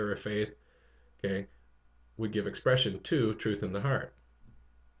activity of our faith, okay, would give expression to truth in the heart.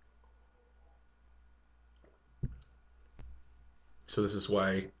 So this is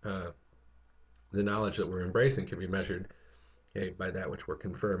why the knowledge that we're embracing can be measured, okay, by that which we're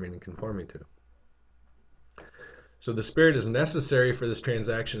confirming and conforming to. So the Spirit is necessary for this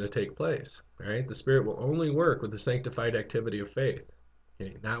transaction to take place, right? The Spirit will only work with the sanctified activity of faith,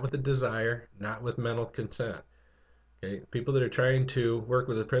 okay? Not with the desire, not with mental consent. Okay? People that are trying to work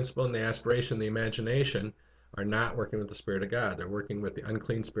with the principle and the aspiration, the imagination, are not working with the Spirit of God. They're working with the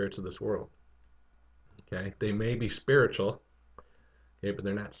unclean spirits of this world. Okay? They may be spiritual, okay, but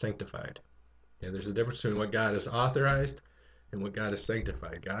they're not sanctified. Okay? There's a difference between what God has authorized and what God has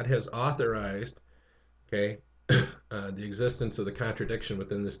sanctified. God has authorized, okay, the existence of the contradiction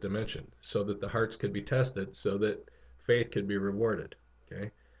within this dimension, so that the hearts could be tested, so that faith could be rewarded.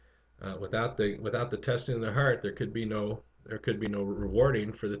 Okay, without the testing of the heart, there could be no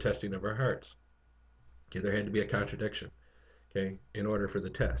rewarding for the testing of our hearts. Okay, there had to be a contradiction. Okay, in order for the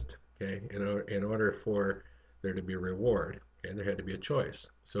test. Okay, in order for there to be a reward. Okay, there had to be a choice.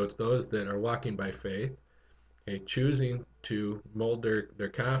 So it's those that are walking by faith, okay, choosing to mold their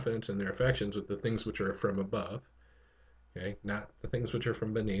confidence and their affections with the things which are from above, okay, not the things which are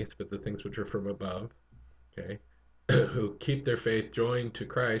from beneath, but the things which are from above, okay, who keep their faith joined to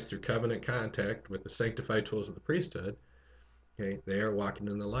Christ through covenant contact with the sanctified tools of the priesthood. Okay, they are walking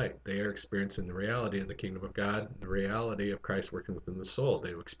in the light. They are experiencing the reality of the kingdom of God, the reality of Christ working within the soul.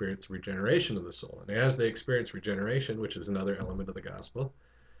 They will experience regeneration of the soul. And as they experience regeneration, which is another element of the gospel,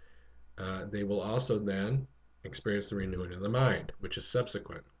 they will also then experience the renewing of the mind, which is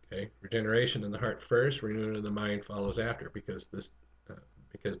subsequent. Okay, regeneration in the heart first, renewing of the mind follows after, because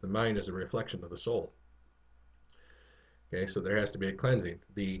the mind is a reflection of the soul. Okay, so there has to be a cleansing.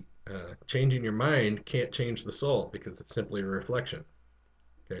 The changing your mind can't change the soul, because it's simply a reflection.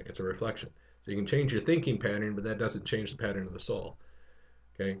 Okay, it's a reflection. So you can change your thinking pattern, but that doesn't change the pattern of the soul.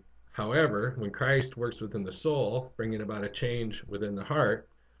 Okay. However, when Christ works within the soul, bringing about a change within the heart,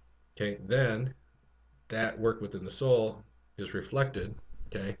 okay, then that work within the soul is reflected,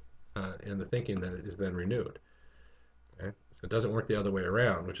 okay, in the thinking that it is then renewed. Okay? So it doesn't work the other way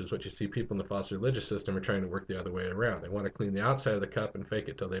around, which is what you see people in the false religious system are trying to work the other way around. They want to clean the outside of the cup and fake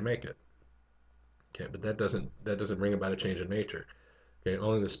it till they make it. Okay, but that doesn't bring about a change in nature. Okay,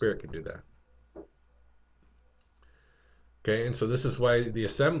 only the Spirit can do that. Okay, and so this is why the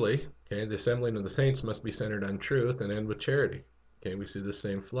assembly, okay, the assembling of the saints must be centered on truth and end with charity. Okay, we see the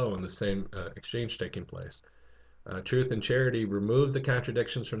same flow and the same exchange taking place. Truth and charity remove the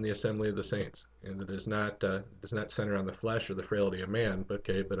contradictions from the assembly of the saints, and it does not center on the flesh or the frailty of man, but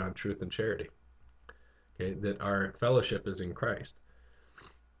on truth and charity. Okay, that our fellowship is in Christ.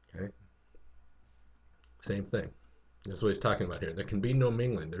 Okay, same thing. That's what he's talking about here. There can be no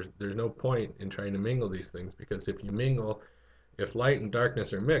mingling. There's no point in trying to mingle these things, because if you mingle, if light and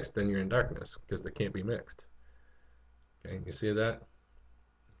darkness are mixed, then you're in darkness, because they can't be mixed. Okay, you see that?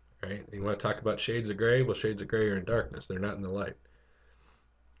 Right? You want to talk about shades of gray? Well, shades of gray are in darkness. They're not in the light.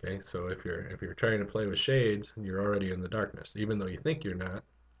 Okay, so if you're trying to play with shades, you're already in the darkness, even though you think you're not.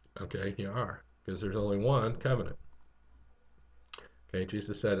 Okay, you are, because there's only one covenant. Okay,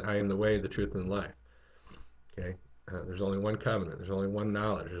 Jesus said, "I am the way, the truth, and the life." Okay, there's only one covenant. There's only one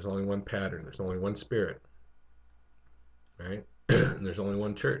knowledge. There's only one pattern. There's only one Spirit. Right? And there's only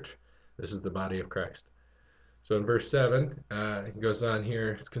one church. This is the body of Christ. So in verse 7, it goes on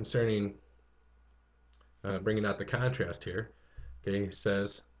here. It's concerning bringing out the contrast here. Okay, he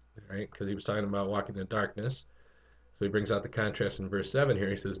says, right, because he was talking about walking in darkness. So he brings out the contrast in verse 7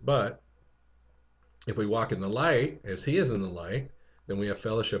 here. He says, "But if we walk in the light, as he is in the light, then we have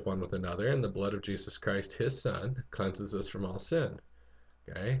fellowship one with another, and the blood of Jesus Christ, his Son, cleanses us from all sin."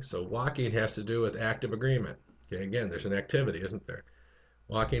 Okay, so walking has to do with active agreement. Okay, again, there's an activity, isn't there?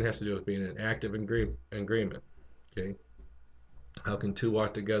 Walking has to do with being in active agreement. Okay, how can two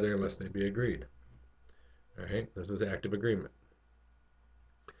walk together unless they be agreed? All right, this is active agreement.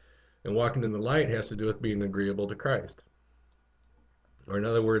 And walking in the light has to do with being agreeable to Christ. Or in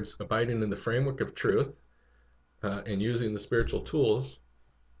other words, abiding in the framework of truth and using the spiritual tools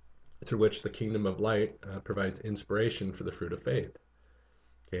through which the kingdom of light provides inspiration for the fruit of faith.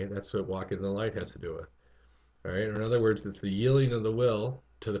 Okay, that's what walking in the light has to do with. All right, in other words, it's the yielding of the will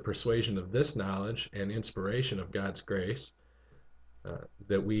to the persuasion of this knowledge and inspiration of God's grace,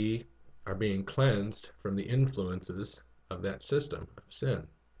 that we are being cleansed from the influences of that system of sin.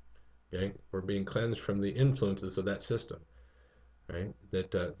 Okay, we're being cleansed from the influences of that system. Right,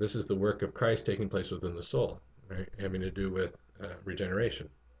 that this is the work of Christ taking place within the soul, right, having to do with regeneration,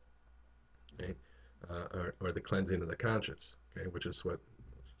 okay, or the cleansing of the conscience, okay, which is what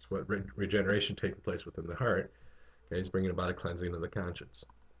regeneration taking place within the heart, okay, is bringing about a cleansing of the conscience.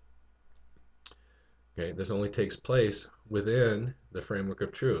 Okay, this only takes place within the framework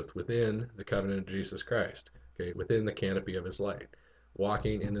of truth, within the covenant of Jesus Christ, okay, within the canopy of his light,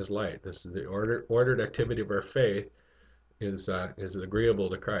 walking in his light. This is the ordered activity of our faith is agreeable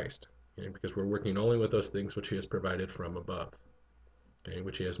to Christ, okay, because we're working only with those things which he has provided from above, okay,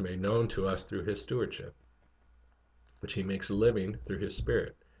 which he has made known to us through his stewardship, which he makes living through his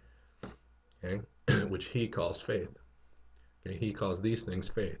Spirit, okay, which he calls faith. Okay, he calls these things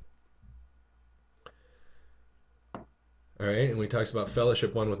faith. All right, and we talks about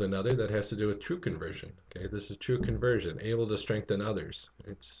fellowship one with another. That has to do with true conversion. Okay, this is true conversion, able to strengthen others.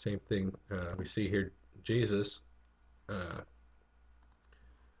 It's the same thing we see here. Jesus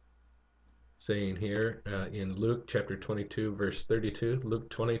saying here in Luke chapter 22, verse 32, Luke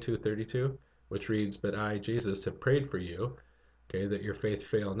 22:32, which reads, "But I, Jesus, have prayed for you, okay, that your faith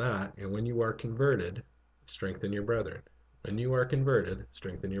fail not, and when you are converted, strengthen your brethren." When you are converted,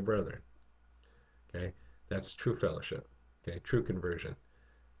 strengthen your brethren. Okay, that's true fellowship. Okay, true conversion.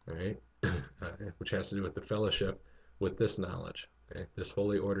 All right, which has to do with the fellowship with this knowledge. Okay, this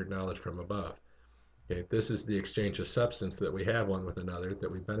holy ordered knowledge from above. Okay, this is the exchange of substance that we have one with another,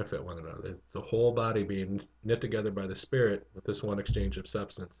 that we benefit one another. The whole body being knit together by the Spirit with this one exchange of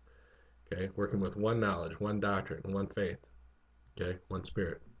substance. Okay, working with one knowledge, one doctrine, one faith. Okay, one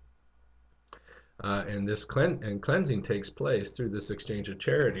Spirit. And this cleansing takes place through this exchange of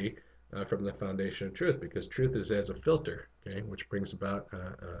charity from the foundation of truth, because truth is as a filter, okay, which brings about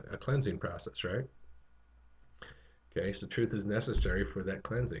a cleansing process, right? Okay, so truth is necessary for that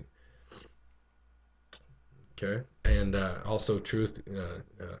cleansing. Okay, and also truth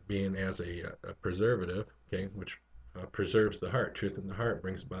being as a preservative, okay, which preserves the heart. Truth in the heart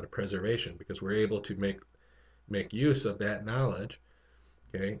brings about a preservation, because we're able to make use of that knowledge,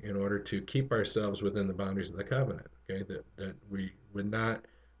 okay, in order to keep ourselves within the boundaries of the covenant, okay, that we would not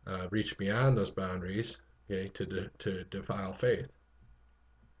reach beyond those boundaries, okay, to defile faith,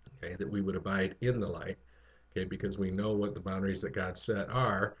 okay, that we would abide in the light, okay, because we know what the boundaries that God set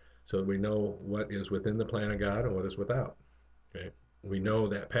are, so we know what is within the plan of God and what is without, okay. We know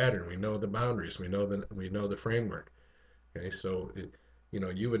that pattern, we know the boundaries, we know the framework, okay. So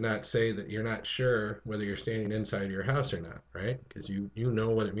you would not say that you're not sure whether you're standing inside your house or not, right? Because you know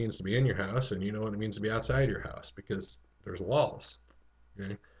what it means to be in your house, and you know what it means to be outside your house, because there's walls,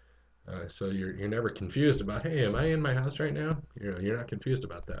 okay. So you're never confused about, hey, am I in my house right now? You're not confused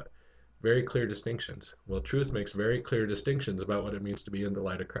about that. Very clear distinctions. Well, truth makes very clear distinctions about what it means to be in the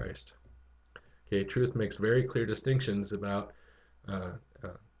light of Christ. Okay, truth makes very clear distinctions about uh, uh,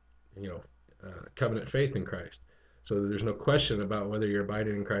 covenant faith in Christ. So there's no question about whether you're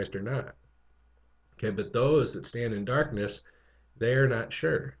abiding in Christ or not. Okay, but those that stand in darkness, they are not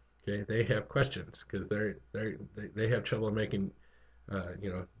sure. Okay, they have questions, because they have trouble making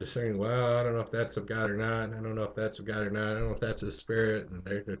discerning, well, I don't know if that's of God or not. I don't know if that's of God or not. I don't know if that's His Spirit. And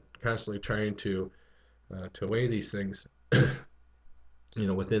they're constantly trying to weigh these things,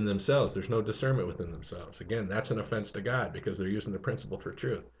 within themselves. There's no discernment within themselves. Again, that's an offense to God, because they're using the principle for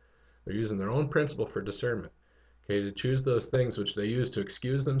truth. They're using their own principle for discernment. Okay, to choose those things which they use to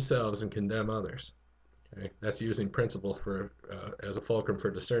excuse themselves and condemn others. Okay, that's using principle for as a fulcrum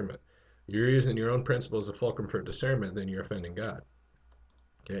for discernment. You're using your own principle as a fulcrum for discernment, then you're offending God.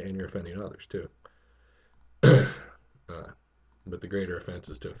 Okay, and you're offending others too. But the greater offense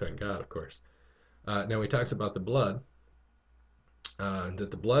is to offend God, of course. Now he talks about the blood,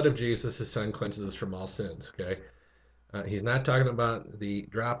 that the blood of Jesus, his son, cleanses us from all sins. Okay, he's not talking about the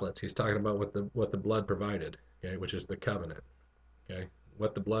droplets. He's talking about what the blood provided. Okay, which is the covenant. Okay,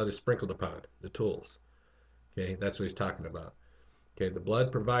 what the blood is sprinkled upon, the tools. Okay, that's what he's talking about. Okay, the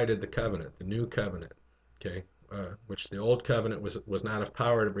blood provided the covenant, the new covenant. Okay, which the old covenant was not of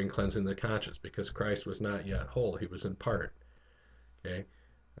power to bring cleansing the conscience, because Christ was not yet whole. He was in part. Okay,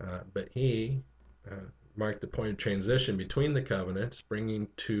 but he marked the point of transition between the covenants, bringing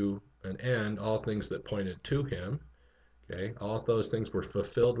to an end all things that pointed to him. Okay, all of those things were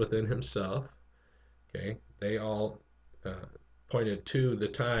fulfilled within himself. Okay, they all pointed to the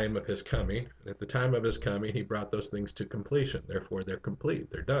time of his coming. At the time of his coming, he brought those things to completion. Therefore, they're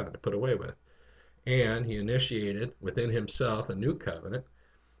complete. They're done, put away with. And he initiated within himself a new covenant,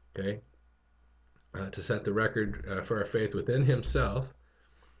 okay, to set the record for our faith within himself,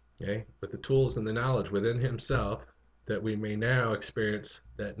 okay, with the tools and the knowledge within himself, that we may now experience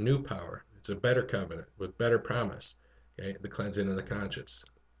that new power. It's a better covenant with better promise, okay, the cleansing of the conscience,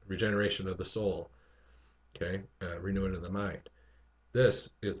 regeneration of the soul, okay, renewing of the mind.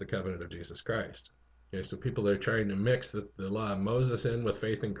 This is the covenant of Jesus Christ. Okay, so people that are trying to mix the law of Moses in with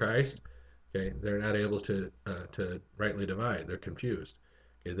faith in Christ, okay, they're not able to rightly divide. They're confused.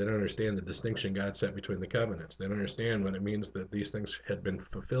 Okay, they don't understand the distinction God set between the covenants. They don't understand what it means that these things had been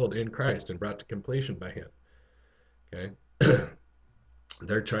fulfilled in Christ and brought to completion by Him. Okay,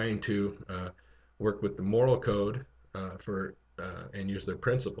 they're trying to work with the moral code and use their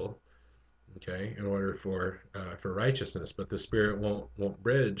principle, okay, in order for righteousness. But the Spirit won't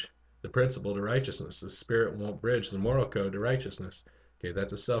bridge the principle to righteousness. The Spirit won't bridge the moral code to righteousness. Okay,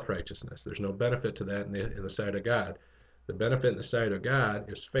 that's a self-righteousness. There's no benefit to that in the sight of God. The benefit in the sight of God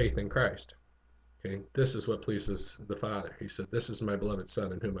is faith in Christ. Okay, this is what pleases the Father. He said, "This is my beloved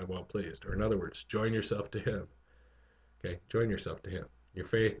Son in whom I'm well pleased." Or in other words, join yourself to Him. Okay, join yourself to Him. Your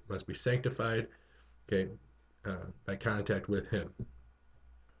faith must be sanctified, okay, by contact with Him.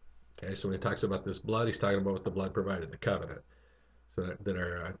 Okay, so when he talks about this blood, he's talking about what the blood provided, the covenant, so that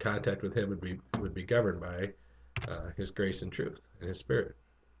our contact with Him would be governed by His grace and truth and His Spirit.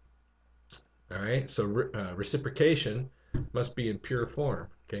 All right, so reciprocation must be in pure form.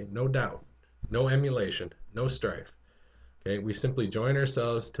 Okay, no doubt, no emulation, no strife. Okay, we simply join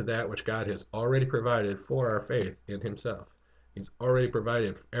ourselves to that which God has already provided for our faith in Himself. He's already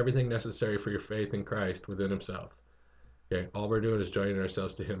provided everything necessary for your faith in Christ within Himself. Okay, all we're doing is joining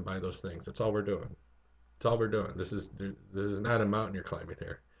ourselves to Him by those things. That's all we're doing. That's all we're doing. This is not a mountain you're climbing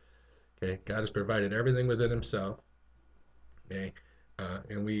here. Okay, God has provided everything within Himself. Okay,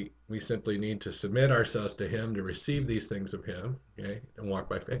 and we simply need to submit ourselves to Him to receive these things of Him. Okay, and walk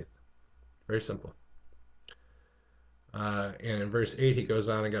by faith. Very simple. And in verse 8, he goes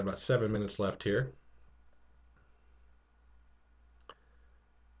on. I got about 7 minutes left here.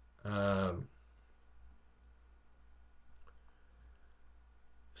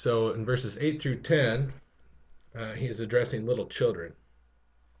 So in verses 8 through 10, he is addressing little children.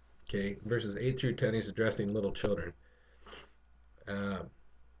 Okay, verses 8 through 10, he's addressing little children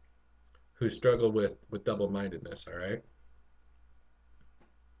who struggle with double-mindedness, all right?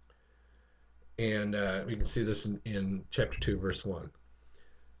 And we can see this in chapter 2, verse 1.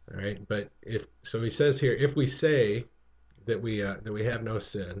 All right, but so he says here, if we say that we have no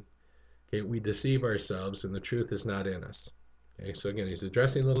sin, okay, we deceive ourselves and the truth is not in us. Okay, so again, he's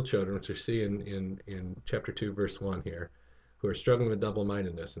addressing little children, which we see in chapter 2, verse 1 here, who are struggling with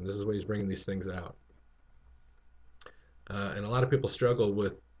double-mindedness, and this is why he's bringing these things out. And a lot of people struggle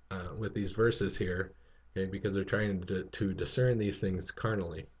with these verses here, okay, because they're trying to discern these things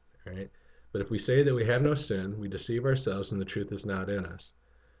carnally, right? But if we say that we have no sin, we deceive ourselves and the truth is not in us.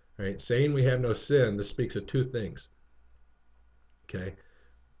 Right? Saying we have no sin, this speaks of two things. Okay.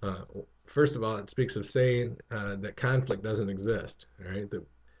 First of all, it speaks of saying that conflict doesn't exist. Right?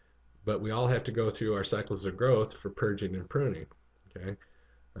 But we all have to go through our cycles of growth for purging and pruning. Okay.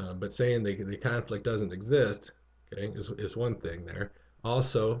 But saying the conflict doesn't exist, okay, is one thing there.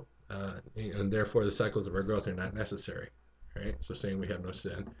 Also, and therefore the cycles of our growth are not necessary. Right? So saying we have no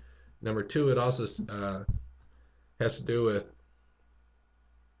sin. Number two, it also has to do with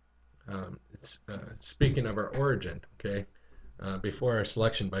speaking of our origin, okay, before our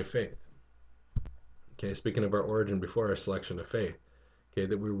selection by faith. Okay, speaking of our origin before our selection of faith, okay,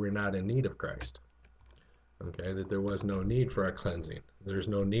 that we were not in need of Christ. Okay, that there was no need for our cleansing. There's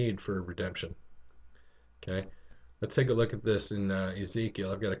no need for redemption. Okay, let's take a look at this in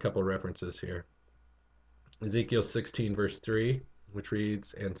Ezekiel. I've got a couple references here. Ezekiel 16, verse 3. Which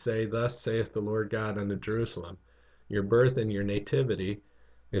reads, "And say, Thus saith the Lord God unto Jerusalem, Your birth and your nativity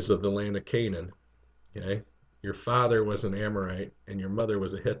is of the land of Canaan. Okay, your father was an Amorite and your mother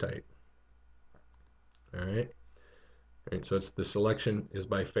was a Hittite." All right. All right. So it's the selection is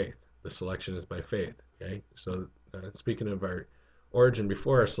by faith. The selection is by faith. Okay. So speaking of our origin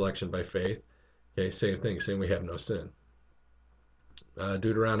before our selection by faith, okay, same thing, saying we have no sin.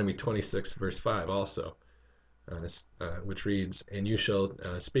 Deuteronomy 26, verse 5 also. Which reads, "And you shall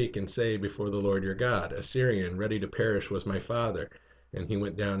speak and say before the Lord your God, A Syrian ready to perish was my father, and he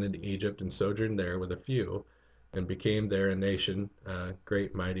went down into Egypt and sojourned there with a few, and became there a nation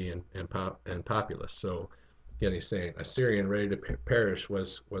great, mighty, and populous." So again, he's saying, a Syrian ready to perish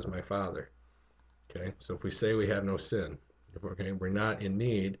was my father. Okay, so if we say we have no sin, we're not in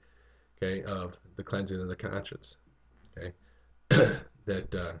need, okay, of the cleansing of the conscience. Okay,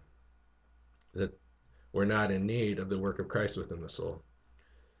 that we're not in need of the work of Christ within the soul.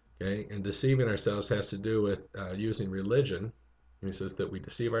 Okay, and deceiving ourselves has to do with using religion. He says that we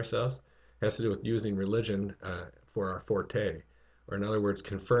deceive ourselves. Has to do with using religion for our forte, or in other words,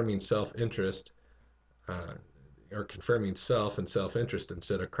 confirming self-interest, uh, or confirming self and self-interest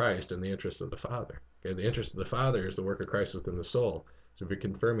instead of Christ and the interest of the Father. Okay, the interest of the Father is the work of Christ within the soul. So if you're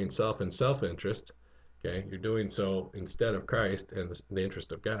confirming self and self-interest, okay, you're doing so instead of Christ and the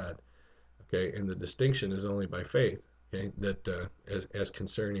interest of God. Okay, and the distinction is only by faith. Okay, that as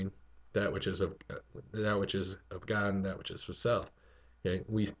concerning that which is of God and that which is of self. Okay,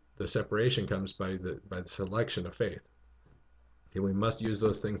 the separation comes by the selection of faith. Okay, we must use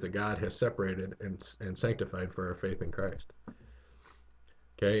those things that God has separated and sanctified for our faith in Christ.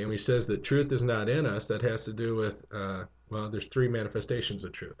 Okay, and he says that truth is not in us. That has to do with well, there's three manifestations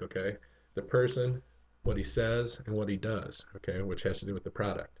of truth. Okay, the person, what he says, and what he does. Okay, which has to do with the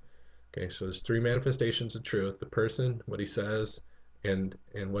product. Okay, so there's three manifestations of truth: the person, what he says, and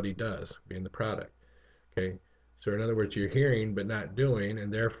what he does, being the product. Okay, so in other words, you're hearing but not doing,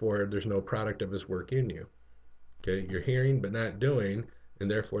 and therefore there's no product of his work in you. Okay, you're hearing but not doing, and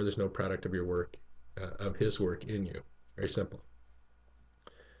therefore there's no product of your work, of his work in you. Very simple.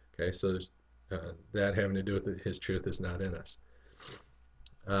 Okay, so there's that having to do with his truth is not in us.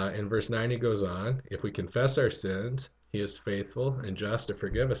 In verse 9 he goes on, if we confess our sins, he is faithful and just to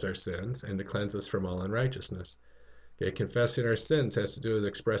forgive us our sins and to cleanse us from all unrighteousness. Okay, confessing our sins has to do with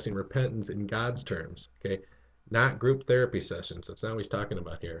expressing repentance in God's terms. Okay, not group therapy sessions. That's not what he's talking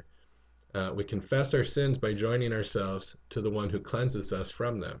about here. We confess our sins by joining ourselves to the one who cleanses us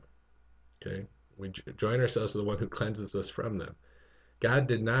from them. Okay, we join ourselves to the one who cleanses us from them. God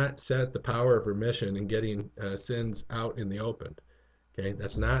did not set the power of remission in getting sins out in the open. Okay,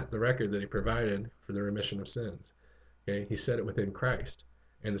 that's not the record that he provided for the remission of sins. Okay, he set it within Christ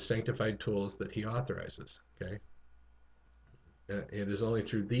and the sanctified tools that he authorizes. Okay, it is only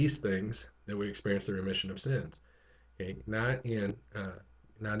through these things that we experience the remission of sins. Okay, not in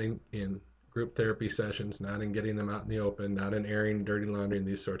group therapy sessions, not in getting them out in the open, not in airing dirty laundry and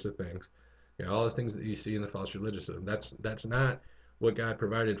these sorts of things. You know, all the things that you see in the false religiosism. That's not what God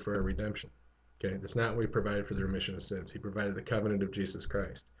provided for our redemption. Okay, that's not what he provided for the remission of sins. He provided the covenant of Jesus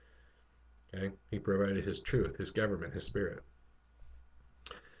Christ. Okay, he provided his truth, his government, his spirit.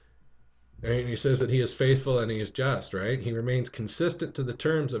 And he says that he is faithful and he is just, right? He remains consistent to the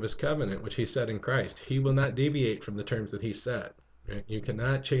terms of his covenant, which he set in Christ. He will not deviate from the terms that he set. Right? You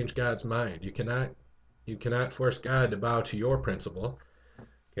cannot change God's mind. You cannot force God to bow to your principle,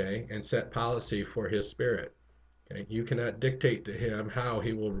 okay, and set policy for his spirit. Okay? You cannot dictate to him how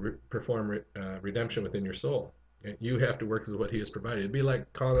he will perform redemption within your soul. Okay? You have to work with what he has provided. It'd be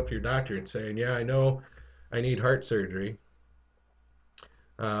like calling up your doctor and saying, yeah, I know I need heart surgery,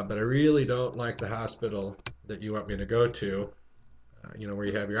 but I really don't like the hospital that you want me to go to, you know, where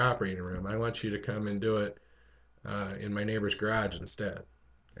you have your operating room. I want you to come and do it in my neighbor's garage instead.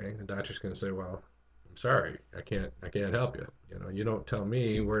 Okay? The doctor's going to say, well, I'm sorry, I can't help you. You know, you don't tell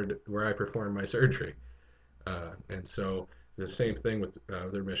me where I perform my surgery. And so the same thing with the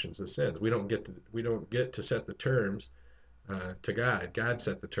remissions of sins. We don't get to set the terms to God. God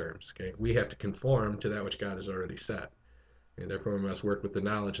set the terms. Okay, we have to conform to that which God has already set, and therefore we must work with the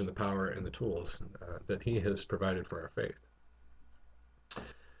knowledge and the power and the tools that He has provided for our faith.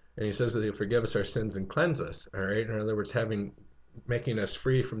 And He says that He'll forgive us our sins and cleanse us. All right, in other words, making us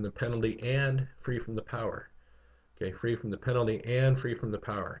free from the penalty and free from the power. Okay, free from the penalty and free from the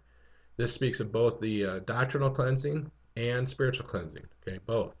power. This speaks of both the doctrinal cleansing and spiritual cleansing. Okay,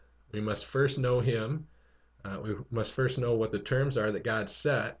 both. We must first know Him. We must first know what the terms are that God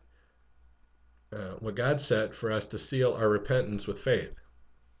set, what God set for us to seal our repentance with faith.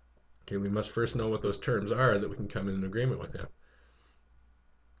 Okay, we must first know what those terms are that we can come in agreement with Him.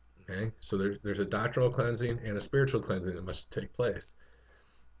 Okay, so there's a doctrinal cleansing and a spiritual cleansing that must take place.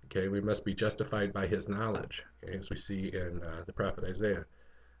 Okay, we must be justified by His knowledge, okay, as we see in the prophet Isaiah.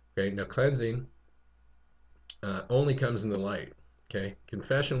 Okay, now cleansing only comes in the light. Okay,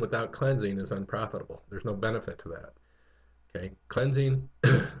 confession without cleansing is unprofitable. There's no benefit to that. Okay,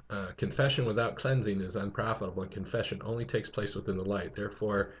 confession without cleansing is unprofitable, and confession only takes place within the light.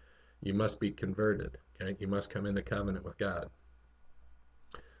 Therefore, you must be converted. Okay, you must come into covenant with God.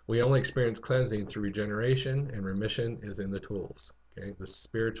 We only experience cleansing through regeneration, and remission is in the tools. Okay, the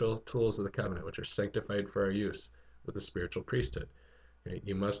spiritual tools of the covenant, which are sanctified for our use with the spiritual priesthood. Okay,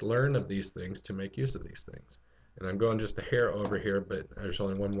 you must learn of these things to make use of these things. And I'm going just a hair over here, but there's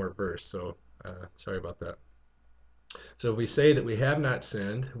only one more verse, so sorry about that. So if we say that we have not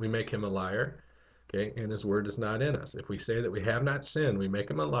sinned, we make him a liar, okay, and his word is not in us. If we say that we have not sinned, we make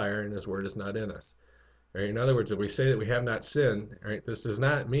him a liar, and his word is not in us. Right? In other words, if we say that we have not sinned, right, this does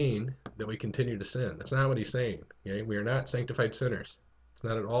not mean that we continue to sin. That's not what he's saying. Okay? We are not sanctified sinners. It's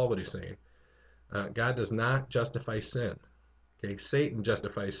not at all what he's saying. God does not justify sin. Okay? Satan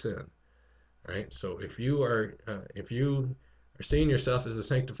justifies sin. Right? So if you are seeing yourself as a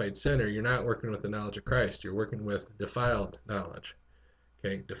sanctified sinner, you're not working with the knowledge of Christ. You're working with defiled knowledge.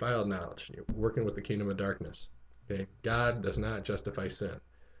 Okay? Defiled knowledge. You're working with the kingdom of darkness. Okay? God does not justify sin.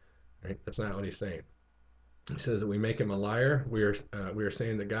 Right? That's not what he's saying. He says that we make him a liar. We are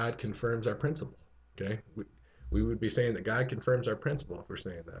saying that God confirms our principle. Okay? We would be saying that God confirms our principle if we're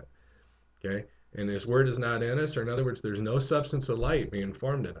saying that. Okay? And his word is not in us, or in other words, there's no substance of light being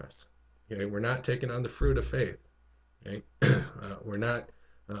formed in us. Okay? We're not taking on the fruit of faith. Okay? We're not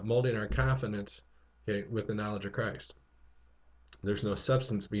molding our confidence, okay, with the knowledge of Christ. There's no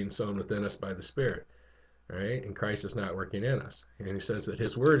substance being sown within us by the Spirit. Right? And Christ is not working in us. And he says that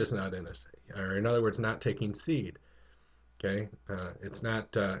his word is not in us, or in other words, not taking seed. Okay? It's not,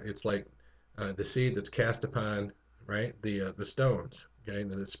 it's like the seed that's cast upon, right, the stones. Okay? And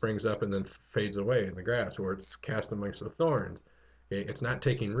then it springs up and then fades away in the grass, or it's cast amongst the thorns. Okay? It's not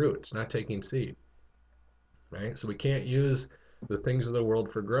taking root. It's not taking seed. Right? So we can't use the things of the world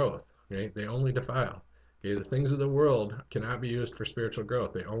for growth. Okay? They only defile. Okay? The things of the world cannot be used for spiritual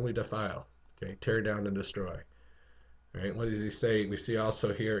growth. They only defile. Okay, tear down and destroy. Right? What does he say? We see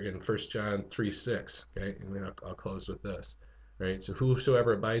also here in 1 John 3:6. Okay, and then I'll close with this. Right? So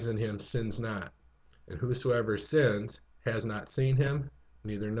whosoever abides in him sins not, and whosoever sins has not seen him,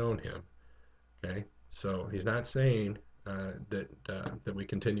 neither known him. Okay, so he's not saying that we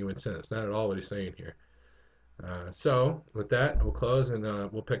continue in sin. It's not at all what he's saying here. So with that, we'll close, and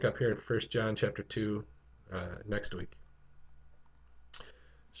we'll pick up here in 1 John chapter 2 next week.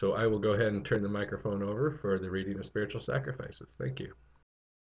 So I will go ahead and turn the microphone over for the reading of spiritual sacrifices. Thank you.